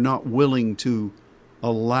 You're not willing to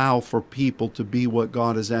allow for people to be what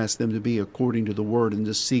God has asked them to be according to the word and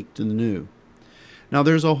to seek to the new. Now,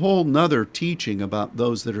 there's a whole nother teaching about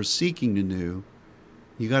those that are seeking to know.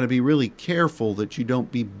 You got to be really careful that you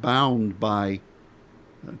don't be bound by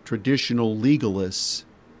traditional legalists,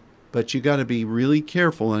 but you got to be really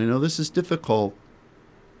careful, and I know this is difficult,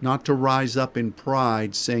 not to rise up in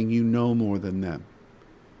pride saying you know more than them.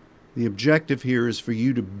 The objective here is for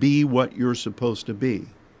you to be what you're supposed to be.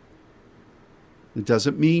 It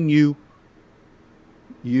doesn't mean you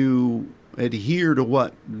adhere to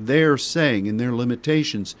what they're saying and their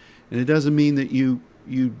limitations, and it doesn't mean that you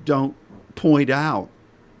don't point out.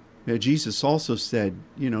 Jesus also said,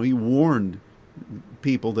 he warned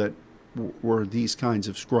people that were these kinds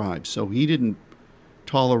of scribes, so he didn't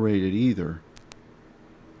tolerate it either.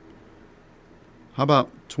 How about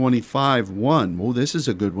 25:1? Well, this is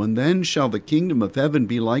a good one. Then shall the kingdom of heaven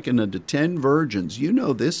be likened unto 10 virgins. You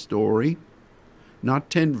know this story. Not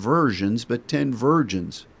 10 virgins, but 10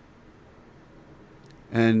 virgins.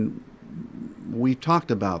 And we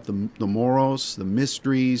talked about the moros, the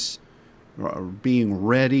mysteries, being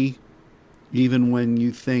ready, even when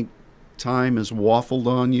you think time has waffled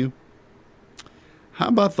on you. How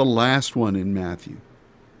about the last one in Matthew?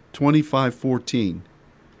 25:14.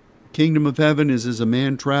 Kingdom of heaven is as a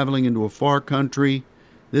man traveling into a far country.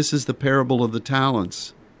 This is the parable of the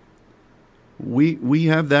talents. We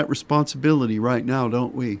have that responsibility right now,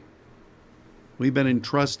 don't we? We've been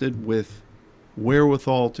entrusted with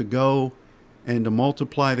wherewithal to go and to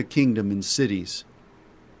multiply the kingdom in cities.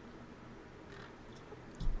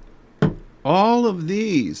 All of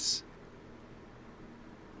these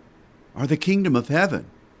are the kingdom of heaven.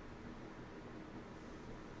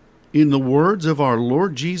 In the words of our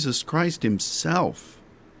Lord Jesus Christ himself,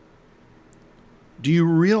 do you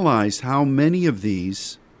realize how many of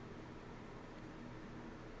these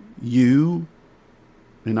you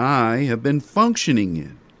and I have been functioning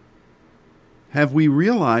in? Have we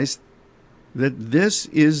realized that this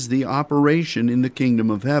is the operation in the kingdom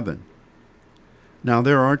of heaven? Now,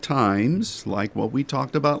 there are times, like what we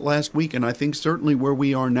talked about last week, and I think certainly where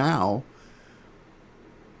we are now,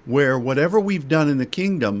 where whatever we've done in the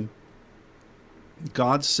kingdom,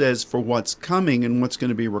 God says for what's coming and what's going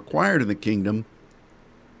to be required in the kingdom,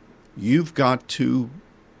 you've got to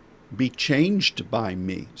be changed by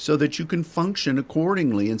me so that you can function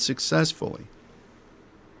accordingly and successfully.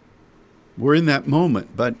 We're in that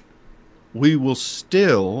moment, but we will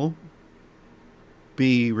still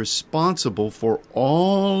be responsible for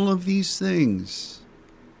all of these things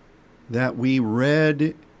that we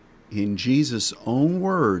read in Jesus' own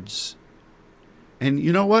words. And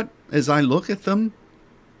you know what? As I look at them,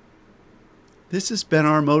 this has been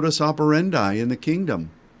our modus operandi in the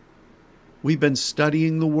kingdom. We've been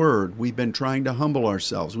studying the Word. We've been trying to humble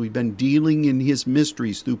ourselves. We've been dealing in His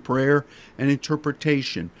mysteries through prayer and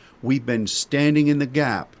interpretation. We've been standing in the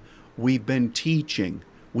gap. We've been teaching.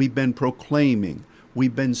 We've been proclaiming.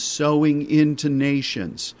 We've been sowing into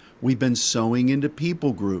nations. We've been sowing into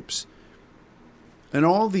people groups. And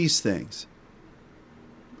all these things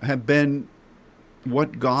have been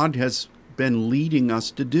what God has been leading us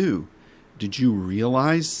to do. Did you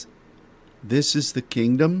realize this is the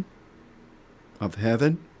kingdom of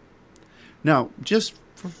heaven? Now, just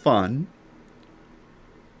for fun,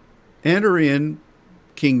 enter in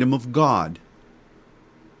kingdom of God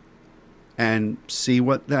and see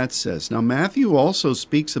what that says. Now, Matthew also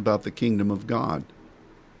speaks about the kingdom of God.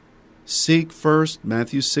 Seek first,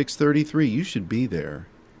 Matthew 6:33, you should be there.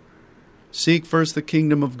 Seek first the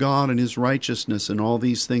kingdom of God and His righteousness, and all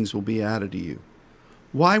these things will be added to you.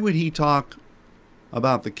 Why would he talk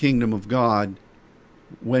about the kingdom of God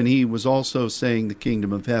when he was also saying the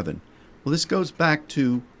kingdom of heaven? Well, this goes back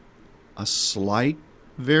to a slight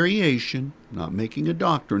variation, not making a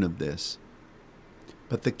doctrine of this,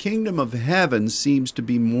 but the kingdom of heaven seems to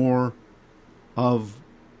be more of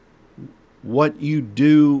what you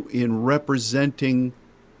do in representing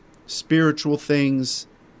spiritual things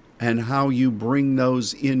and how you bring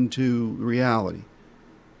those into reality.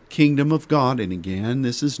 Kingdom of God, and again,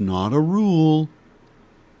 this is not a rule,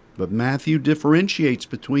 but Matthew differentiates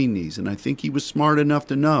between these, and I think he was smart enough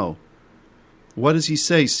to know. What does he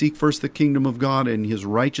say? Seek first the kingdom of God and His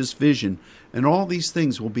righteous vision, and all these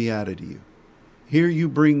things will be added to you. Here you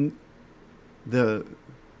bring the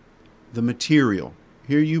material.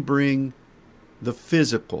 Here you bring the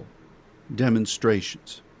physical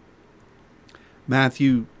demonstrations.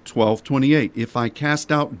 Matthew 12:28, if I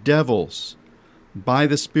cast out devils by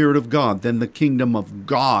the Spirit of God, then the kingdom of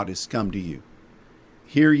God has come to you.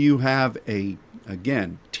 Here you have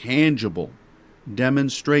again, tangible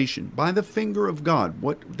demonstration by the finger of God.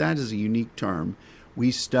 That is a unique term.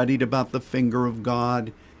 We studied about the finger of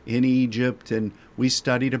God in Egypt, and we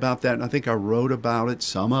studied about that, and I think I wrote about it.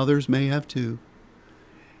 Some others may have too.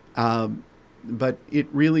 But it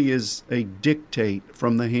really is a dictate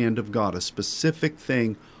from the hand of God, a specific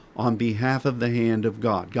thing on behalf of the hand of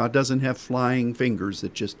God. God doesn't have flying fingers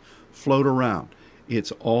that just float around.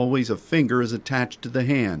 It's always a finger is attached to the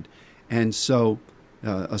hand. And so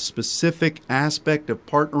a specific aspect of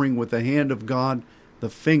partnering with the hand of God, the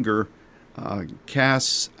finger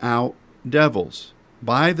casts out devils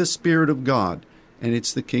by the Spirit of God, and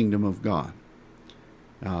it's the kingdom of God.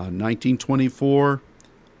 1924,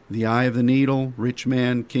 the eye of the needle, rich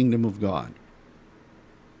man, kingdom of God.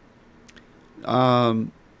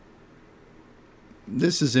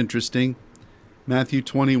 This is interesting. Matthew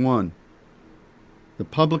 21. The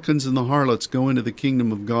publicans and the harlots go into the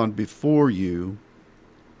kingdom of God before you.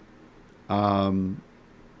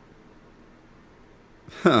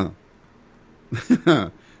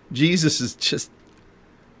 Jesus is just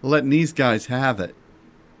letting these guys have it.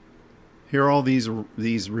 Here are all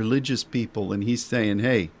these religious people, and he's saying,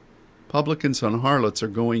 hey, publicans and harlots are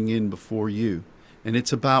going in before you. And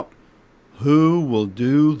it's about who will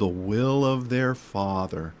do the will of their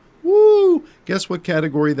Father. Woo! Guess what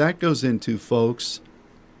category that goes into, folks?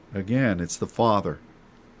 Again, it's the Father.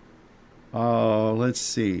 Let's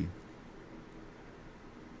see.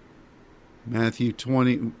 Matthew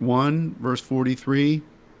 21, verse 43.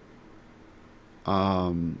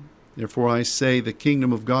 Therefore I say, the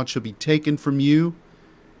kingdom of God shall be taken from you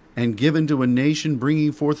and given to a nation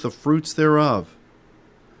bringing forth the fruits thereof.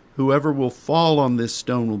 Whoever will fall on this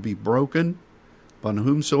stone will be broken, but on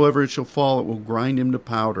whomsoever it shall fall, it will grind him to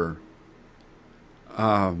powder.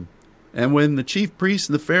 And when the chief priests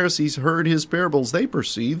and the Pharisees heard his parables, they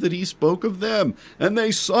perceived that he spoke of them, and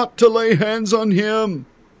they sought to lay hands on him.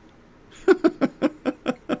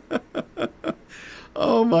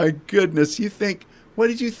 Oh my goodness. What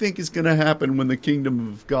did you think is going to happen when the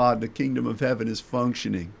kingdom of God, the kingdom of heaven, is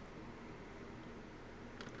functioning?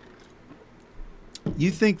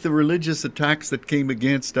 You think the religious attacks that came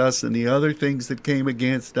against us and the other things that came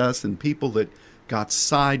against us and people that got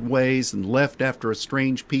sideways and left after a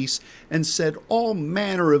strange peace and said all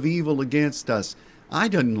manner of evil against us, I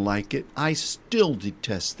didn't like it. I still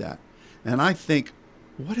detest that. And I think,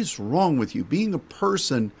 what is wrong with you? Being a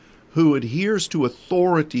person who adheres to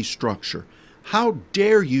authority structure, how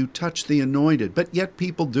dare you touch the anointed? But yet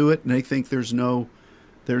people do it, and they think there's no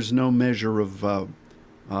measure of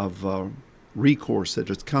recourse that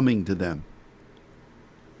is coming to them.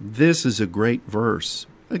 This is a great verse,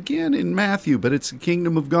 again in Matthew, but it's the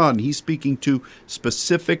kingdom of God, and he's speaking to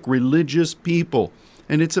specific religious people,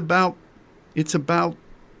 and it's about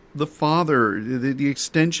the Father, the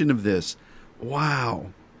extension of this.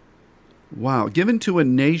 Wow, given to a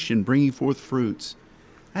nation bringing forth fruits.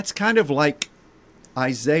 That's kind of like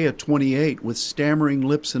Isaiah 28, with stammering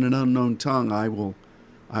lips and an unknown tongue, I will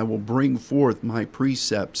bring forth my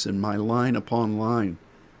precepts and my line upon line.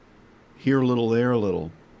 Here a little, there a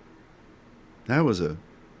little. That was a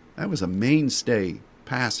mainstay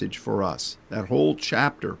passage for us. That whole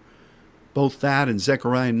chapter, both that and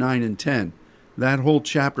Zechariah 9 and 10, that whole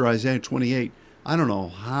chapter, Isaiah 28, I don't know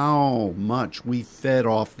how much we fed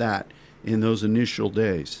off that in those initial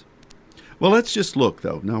days. Well, let's just look,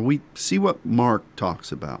 though. Now, we see what Mark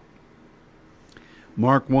talks about.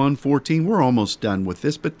 Mark 1:14, we're almost done with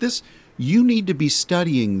this, but you need to be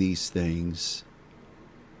studying these things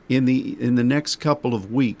in the next couple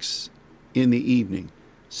of weeks in the evening.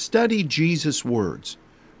 Study Jesus' words.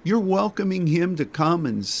 You're welcoming him to come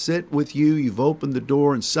and sit with you. You've opened the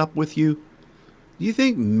door and sup with you. Do you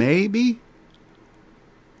think maybe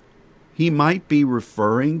he might be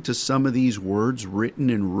referring to some of these words written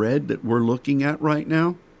in red that we're looking at right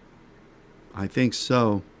now? I think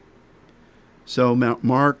so. So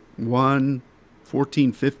Mark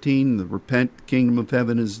 1:14, 15, the repent, kingdom of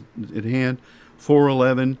heaven is at hand.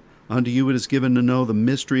 4:11, unto you it is given to know the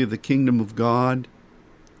mystery of the kingdom of God.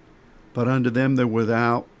 But unto them that are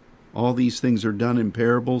without, all these things are done in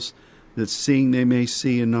parables, that seeing they may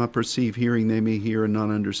see and not perceive, hearing they may hear and not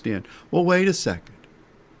understand. Well, wait a second.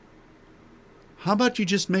 How about you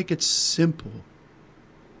just make it simple,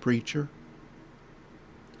 preacher?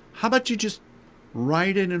 How about you just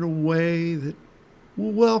write it in a way that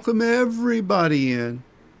will welcome everybody in?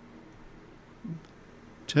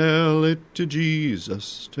 Tell it to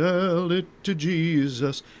Jesus, tell it to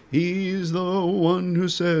Jesus. He's the one who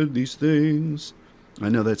said these things. I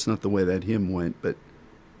know that's not the way that hymn went, but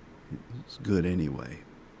it's good anyway.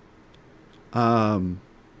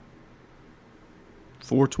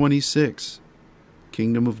 4:26.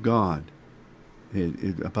 Kingdom of God,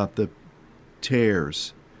 about the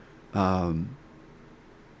tares.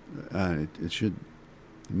 The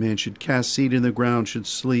man should cast seed in the ground, should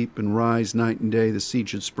sleep and rise night and day. The seed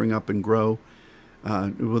should spring up and grow.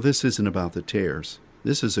 Well, this isn't about the tares.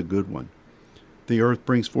 This is a good one. The earth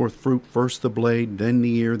brings forth fruit, first the blade, then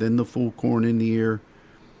the ear, then the full corn in the ear.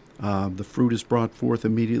 The fruit is brought forth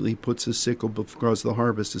immediately, puts a sickle because the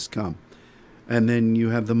harvest has come. And then you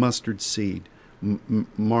have the mustard seed.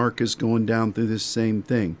 Mark is going down through this same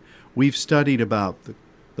thing. We've studied about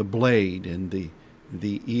the blade and the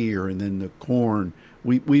ear and then the corn.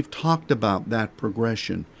 We've talked about that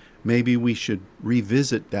progression. Maybe we should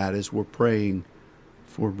revisit that as we're praying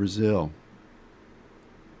for Brazil.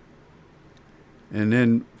 And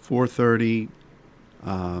then 4:30,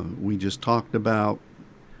 we just talked about.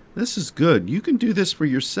 This is good. You can do this for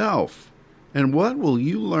yourself. And what will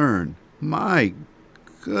you learn? My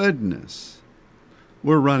goodness.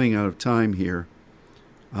 We're running out of time here.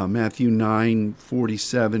 Matthew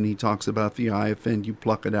 9:47, he talks about the eye offend, you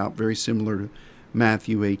pluck it out, very similar to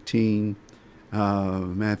Matthew 18.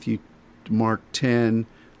 Mark 10,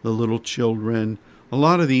 the little children. A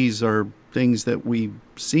lot of these are things that we've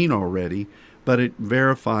seen already, but it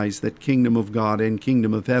verifies that kingdom of God and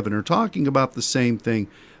kingdom of heaven are talking about the same thing.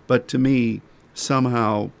 But to me,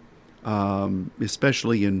 somehow,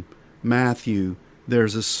 especially in Matthew,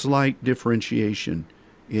 there's a slight differentiation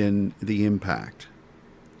in the impact.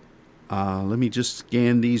 Let me just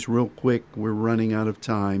scan these real quick. We're running out of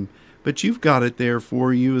time. But you've got it there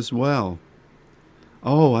for you as well.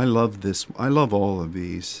 Oh, I love this. I love all of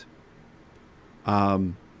these.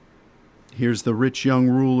 Here's the rich young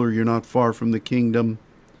ruler. You're not far from the kingdom.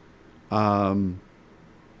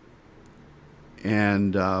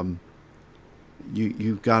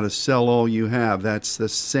 You've got to sell all you have. That's the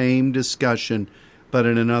same discussion, but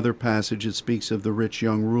in another passage it speaks of the rich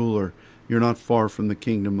young ruler. You're not far from the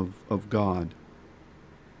kingdom of God.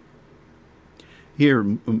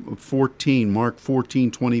 Here, 14, Mark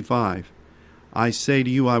 14:25. I say to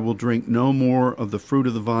you, I will drink no more of the fruit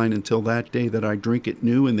of the vine until that day that I drink it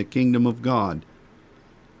new in the kingdom of God.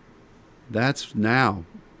 That's now.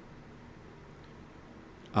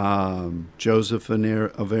 Joseph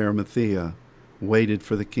of Arimathea waited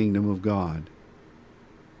for the kingdom of God.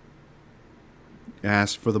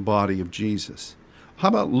 Asked for the body of Jesus. How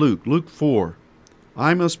about Luke? Luke 4.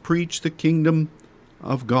 I must preach the kingdom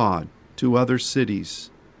of God to other cities,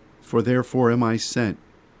 for therefore am I sent.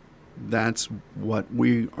 That's what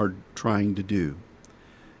we are trying to do.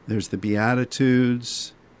 There's the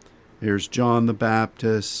Beatitudes. There's John the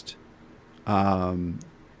Baptist. It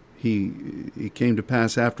came to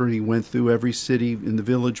pass after he went through every city in the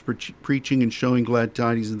village preaching and showing glad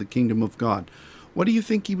tidings of the kingdom of God. What do you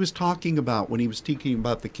think he was talking about when he was speaking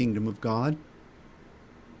about the kingdom of God?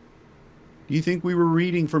 Do you think we were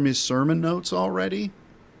reading from his sermon notes already?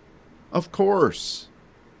 Of course.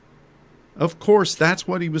 Of course, that's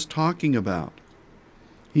what he was talking about.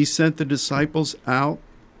 He sent the disciples out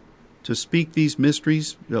to speak these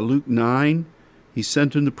mysteries. Luke 9, he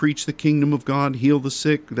sent them to preach the kingdom of God, heal the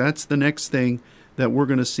sick. That's the next thing that we're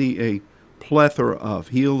going to see a plethora of.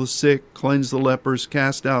 Heal the sick, cleanse the lepers,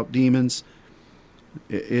 cast out demons.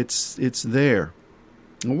 It's there.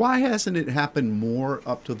 Why hasn't it happened more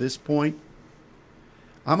up to this point?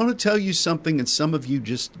 I'm going to tell you something, and some of you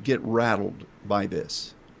just get rattled by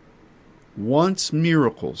this. Once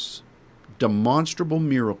miracles, demonstrable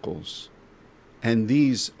miracles, and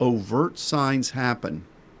these overt signs happen,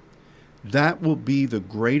 that will be the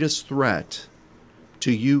greatest threat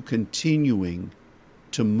to you continuing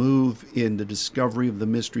to move in the discovery of the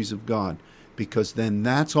mysteries of God, because then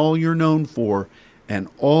that's all you're known for, and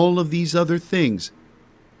all of these other things.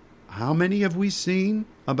 How many have we seen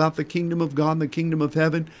about the kingdom of God and the kingdom of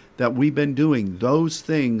heaven that we've been doing? Those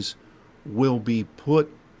things will be put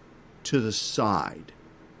to the side.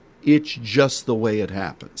 It's just the way it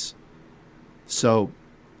happens. So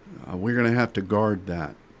we're going to have to guard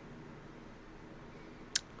that.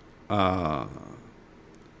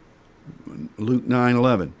 Luke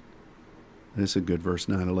 9:11. This is a good verse,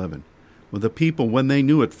 9:11. Well, the people, when they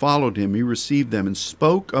knew it, followed him. He received them and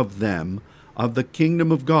spoke of them, of the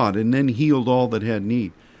kingdom of God, and then healed all that had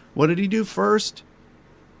need. What did he do first?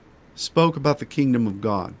 Spoke about the kingdom of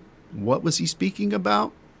God. What was he speaking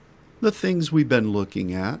about? The things we've been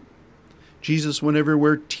looking at. Jesus went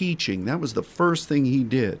everywhere teaching. That was the first thing he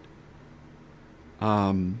did.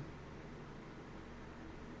 Luke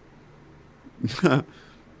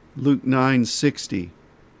 9:60.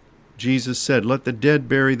 Jesus said, let the dead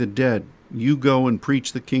bury the dead. You go and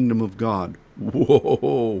preach the kingdom of God.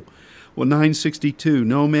 Whoa. Well, 9:62.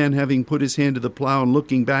 No man having put his hand to the plow and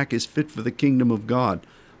looking back is fit for the kingdom of God.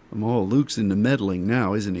 Oh, Luke's into meddling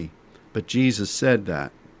now, isn't he? But Jesus said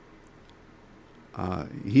that.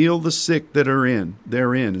 Heal the sick that are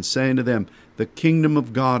therein, and saying to them, the kingdom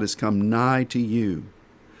of God has come nigh to you.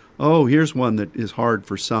 Oh, here's one that is hard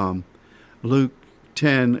for some. Luke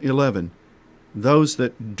 10:11. Those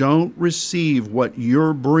that don't receive what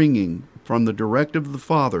you're bringing from the directive of the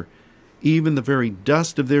Father, even the very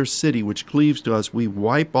dust of their city which cleaves to us, we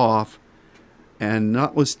wipe off, and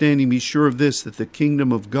notwithstanding be sure of this, that the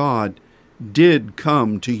kingdom of God did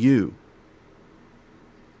come to you.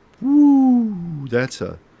 Woo, that's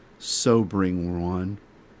a sobering one.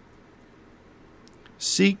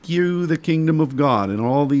 Seek you the kingdom of God, and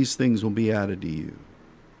all these things will be added to you.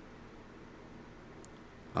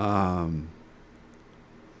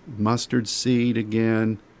 Mustard seed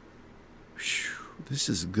again. Whew, this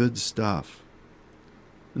is good stuff.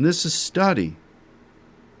 And this is study.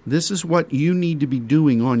 This is what you need to be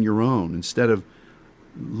doing on your own instead of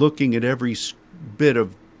looking at every bit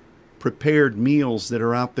of prepared meals that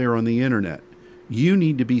are out there on the internet. You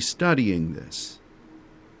need to be studying this.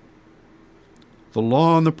 The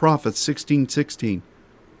law and the prophets, 16:16,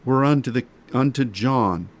 were unto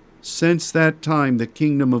John. Since that time the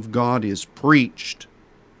kingdom of God is preached,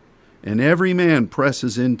 and every man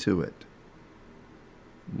presses into it.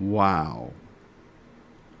 Wow.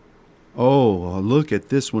 Oh, look at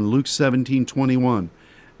this one, Luke 17:21.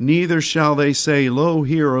 Neither shall they say, lo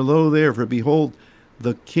here or lo there, for behold,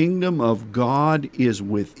 the kingdom of God is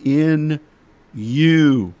within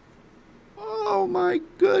you. Oh my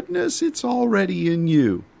goodness, it's already in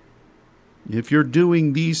you. If you're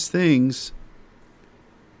doing these things,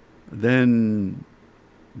 then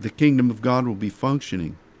the kingdom of God will be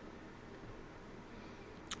functioning.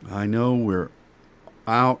 I know we're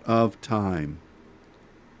out of time.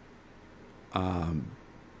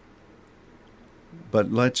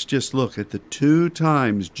 But let's just look at the 2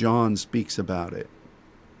 times John speaks about it.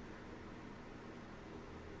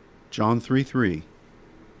 John 3:3.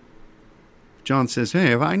 John says,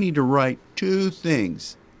 hey, if I need to write 2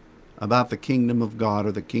 things about the kingdom of God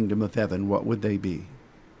or the kingdom of heaven, what would they be?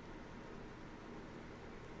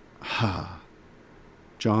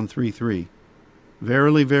 John 3:3.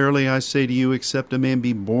 Verily, verily, I say to you, except a man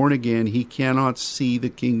be born again, he cannot see the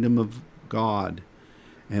kingdom of God.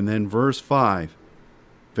 And then verse 5.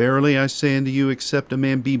 Verily, I say unto you, except a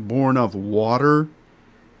man be born of water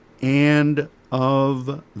and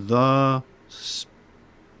of the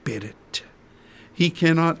Spirit, he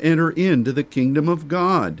cannot enter into the kingdom of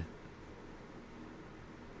God.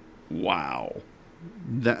 Wow.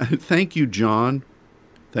 Thank you, John.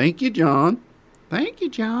 Thank you, John. Thank you,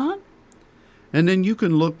 John. And then you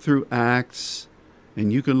can look through Acts,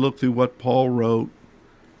 and you can look through what Paul wrote,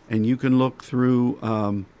 and you can look through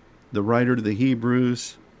the writer to the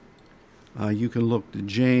Hebrews. You can look to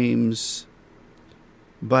James.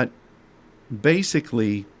 But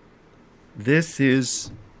basically, this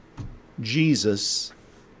is Jesus'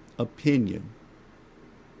 opinion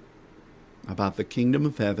about the kingdom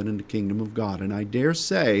of heaven and the kingdom of God. And I dare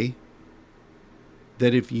say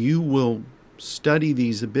that if you will study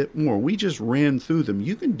these a bit more, we just ran through them.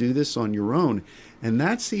 You can do this on your own. And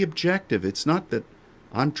that's the objective. It's not that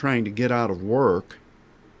I'm trying to get out of work.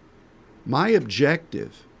 My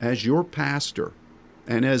objective as your pastor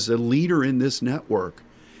and as a leader in this network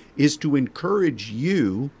is to encourage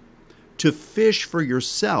you to fish for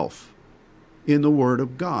yourself in the Word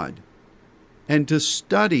of God and to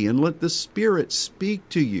study and let the Spirit speak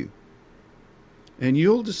to you. And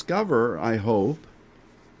you'll discover, I hope,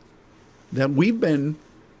 that we've been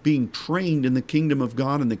being trained in the kingdom of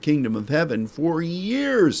God and the kingdom of heaven for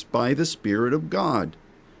years by the Spirit of God.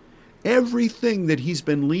 Everything that He's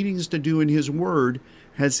been leading us to do in His Word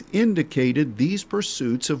has indicated these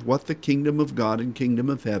pursuits of what the kingdom of God and kingdom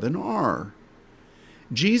of heaven are.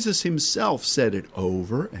 Jesus Himself said it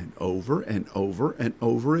over and over and over and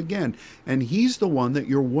over again, and He's the one that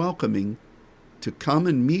you're welcoming to come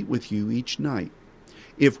and meet with you each night.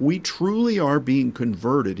 If we truly are being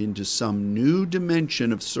converted into some new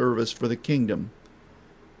dimension of service for the kingdom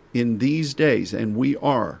in these days, and we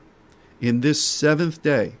are, in this 7th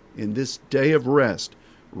day, in this day of rest,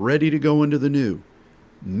 ready to go into the new,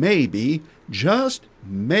 maybe, just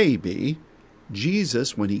maybe,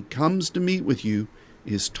 Jesus, when He comes to meet with you,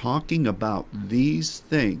 is talking about these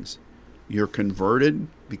things. You're converted,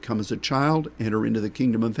 become as a child, enter into the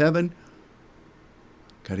kingdom of heaven.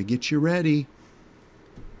 Got to get you ready.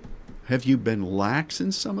 Have you been lax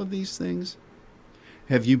in some of these things?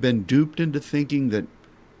 Have you been duped into thinking that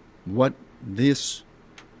what this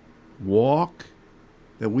walk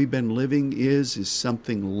that we've been living is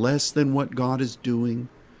something less than what God is doing?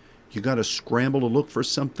 You got to scramble to look for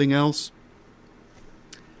something else?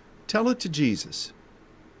 Tell it to Jesus.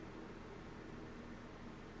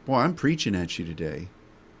 Boy, I'm preaching at you today.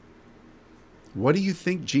 What do you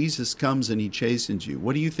think Jesus comes and he chastens you?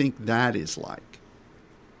 What do you think that is like?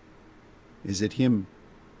 Is it him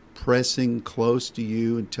pressing close to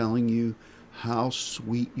you and telling you how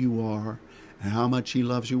sweet you are and how much he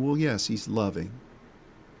loves you? Well, yes, he's loving.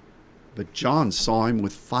 But John saw him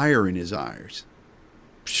with fire in his eyes.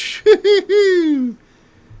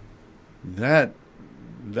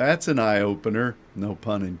 That's an eye-opener, no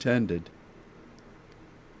pun intended.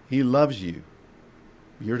 He loves you.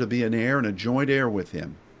 You're to be an heir and a joint heir with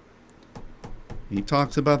him. He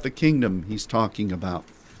talks about the kingdom. He's talking about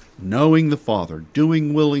knowing the Father,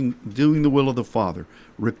 doing the will of the Father,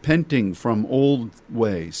 repenting from old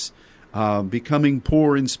ways, becoming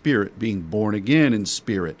poor in spirit, being born again in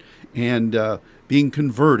spirit, and being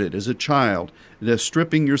converted as a child,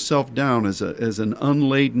 stripping yourself down as an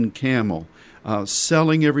unladen camel,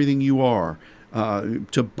 selling everything you are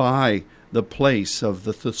to buy the place of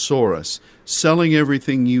the thesaurus, selling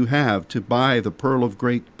everything you have to buy the pearl of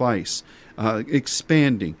great price,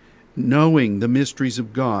 expanding, knowing the mysteries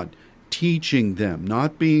of God, teaching them,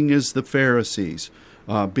 not being as the Pharisees,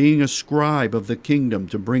 being a scribe of the kingdom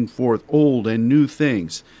to bring forth old and new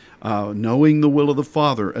things, knowing the will of the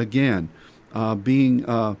Father again, being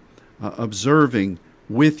observing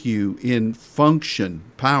with you in function,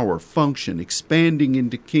 power, function, expanding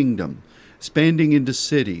into kingdom, expanding into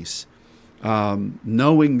cities,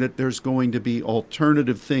 knowing that there's going to be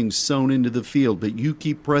alternative things sown into the field, but you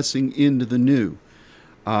keep pressing into the new.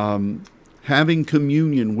 Having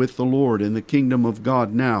communion with the Lord in the kingdom of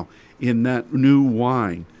God now in that new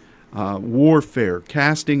wine. Warfare,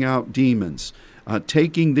 casting out demons,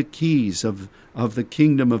 taking the keys of the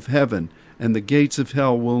kingdom of heaven, and the gates of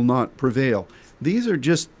hell will not prevail. These are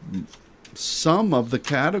just some of the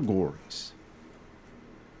categories.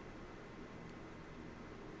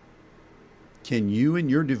 Can you in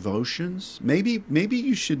your devotions, maybe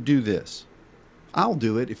you should do this. I'll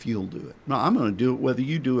do it if you'll do it. No, I'm going to do it whether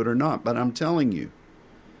you do it or not, but I'm telling you,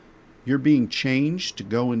 you're being changed to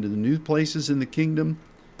go into the new places in the kingdom.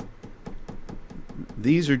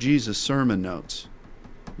 These are Jesus' sermon notes.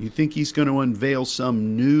 You think he's going to unveil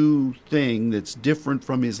some new thing that's different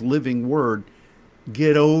from his living word?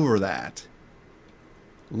 Get over that.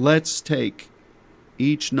 Let's take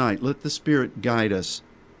each night, let the Spirit guide us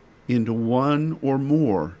into one or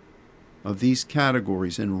more of these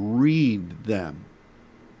categories and read them.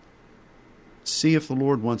 See if the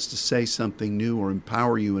Lord wants to say something new or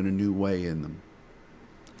empower you in a new way in them.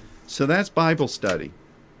 So that's Bible study.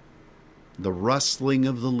 The rustling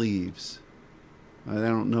of the leaves. I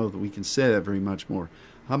don't know that we can say that very much more.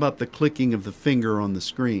 How about the clicking of the finger on the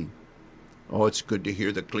screen? Oh, it's good to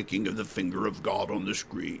hear the clicking of the finger of God on the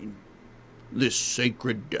screen. This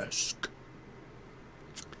sacred desk.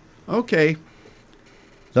 Okay.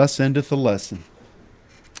 Thus endeth the lesson.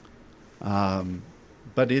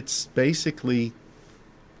 But it's basically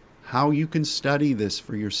how you can study this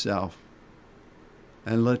for yourself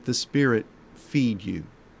and let the Spirit feed you.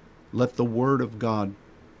 Let the Word of God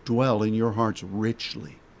dwell in your hearts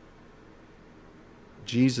richly.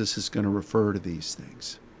 Jesus is going to refer to these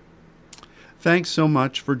things. Thanks so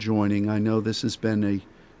much for joining. I know this has been a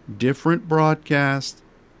different broadcast.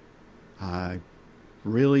 I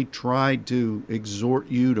really tried to exhort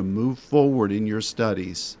you to move forward in your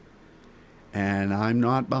studies. And I'm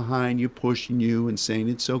not behind you, pushing you and saying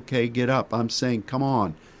it's okay, get up. I'm saying, come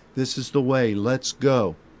on, this is the way, let's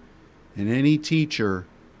go. And any teacher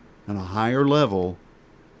on a higher level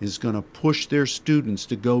is going to push their students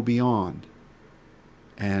to go beyond.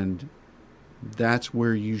 And that's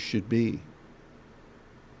where you should be.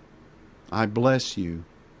 I bless you.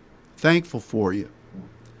 Thankful for you.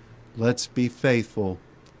 Let's be faithful.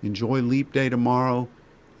 Enjoy Leap Day tomorrow.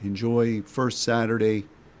 Enjoy First Saturday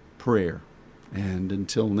prayer. And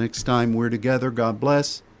until next time we're together, God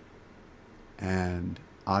bless. And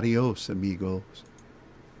adios, amigos.